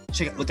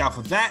look out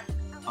for that.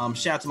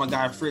 Shout out to my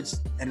guy Fritz,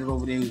 editor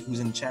over there,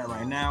 who's in the chat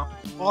right now.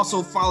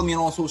 Also follow me on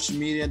all social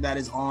media. That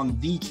is on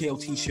the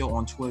KOT Show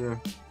on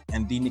Twitter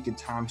and the Nick of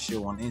Time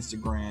Show on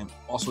Instagram.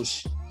 Also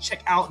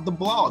check out the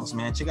blogs,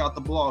 man. Check out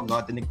the blog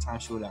at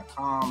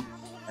thenicoftimeshow.com.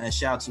 And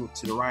shout out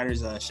to the writers.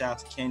 Shout out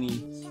to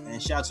Kenny,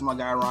 and shout out to my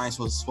guy Ryan.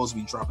 So it's supposed to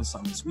be dropping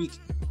something this week.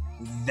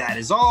 That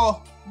is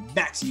all.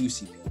 Back to you,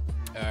 CP.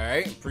 All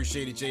right.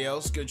 Appreciate it,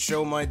 JLs. Good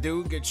show, my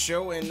dude. Good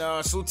show. And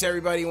salute to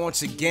everybody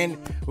once again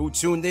who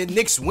tuned in.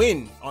 Knicks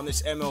win on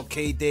this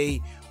MLK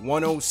Day,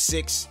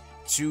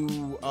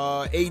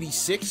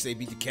 106-86. They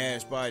beat the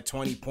Cavs by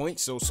 20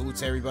 points. So salute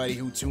to everybody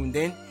who tuned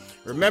in.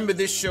 Remember,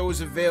 this show is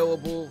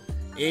available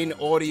in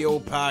audio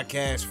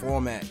podcast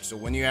format. So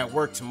when you're at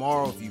work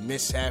tomorrow, if you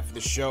miss half of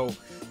the show,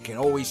 you can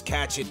always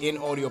catch it in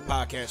audio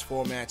podcast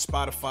format.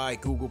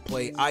 Spotify, Google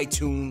Play,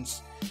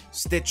 iTunes,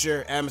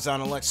 Stitcher, Amazon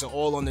Alexa,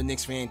 all on the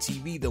Knicks Fan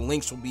TV. The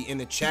links will be in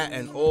the chat,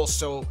 and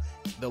also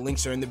the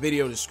links are in the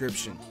video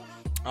description.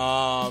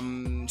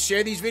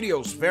 Share these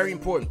videos. Very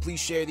important. Please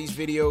share these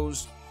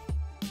videos.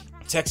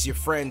 Text your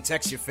friend,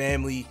 text your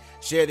family.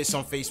 Share this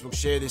on Facebook.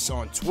 Share this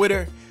on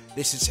Twitter.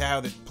 This is how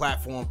the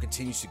platform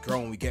continues to grow,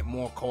 and we get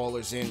more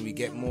callers in. We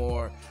get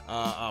more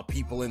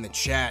people in the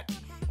chat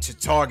to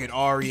target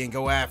Ari and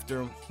go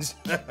after him,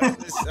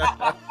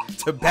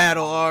 to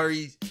battle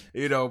Ari,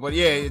 But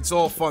yeah, it's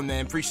all fun,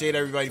 man. Appreciate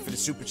everybody for the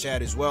super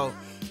chat as well.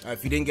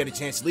 If you didn't get a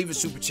chance to leave a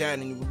super chat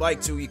and you would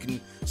like to, you can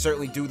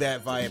certainly do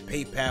that via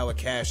PayPal or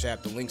Cash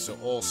App. The links are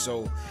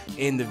also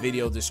in the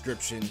video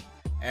description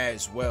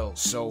as well.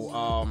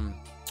 So,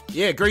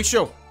 yeah, great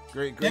show.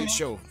 Great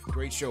show.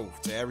 Great show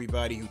to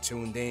everybody who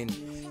tuned in.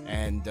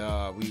 And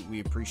we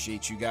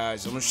appreciate you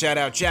guys. I'm going to shout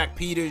out Jack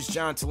Peters,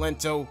 John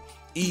Talento,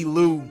 E.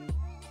 Lou,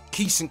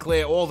 Keith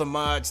Sinclair, all the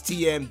mods,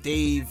 TM,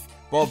 Dave,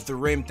 Above the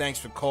Rim. Thanks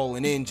for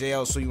calling in.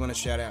 JL, so you want to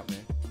shout out, man?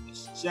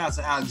 Shout out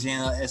to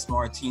Alexander S.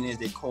 Martinez.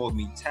 They called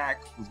me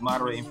Tack, who's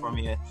moderating for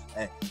me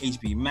at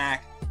HB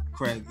Mac.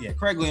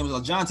 Craig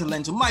Williams, John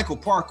Talento, Michael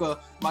Parker,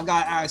 my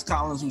guy Alex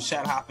Collins, who's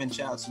chat hopping.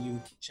 Shout out to you.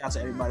 Shout out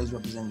to everybody who's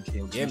representing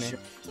KOT. Yeah, man.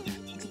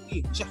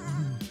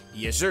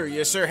 Yes, sir.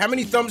 Yes, sir. How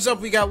many thumbs up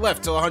we got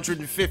left till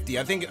 150?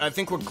 I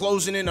think we're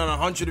closing in on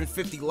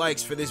 150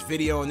 likes for this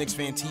video on Knicks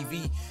Fan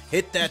TV.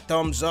 Hit that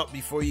thumbs up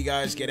before you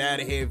guys get out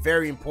of here.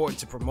 Very important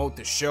to promote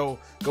the show.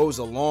 Goes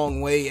a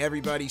long way.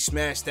 Everybody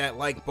smash that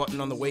like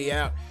button on the way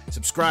out.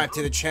 Subscribe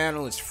to the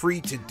channel. It's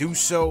free to do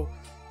so.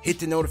 Hit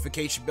the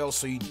notification bell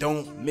so you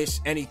don't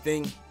miss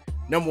anything.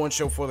 Number one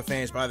show for the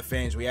fans, by the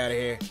fans. We out of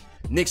here.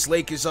 Knicks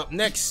Lakers up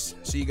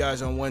next. See you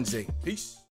guys on Wednesday. Peace.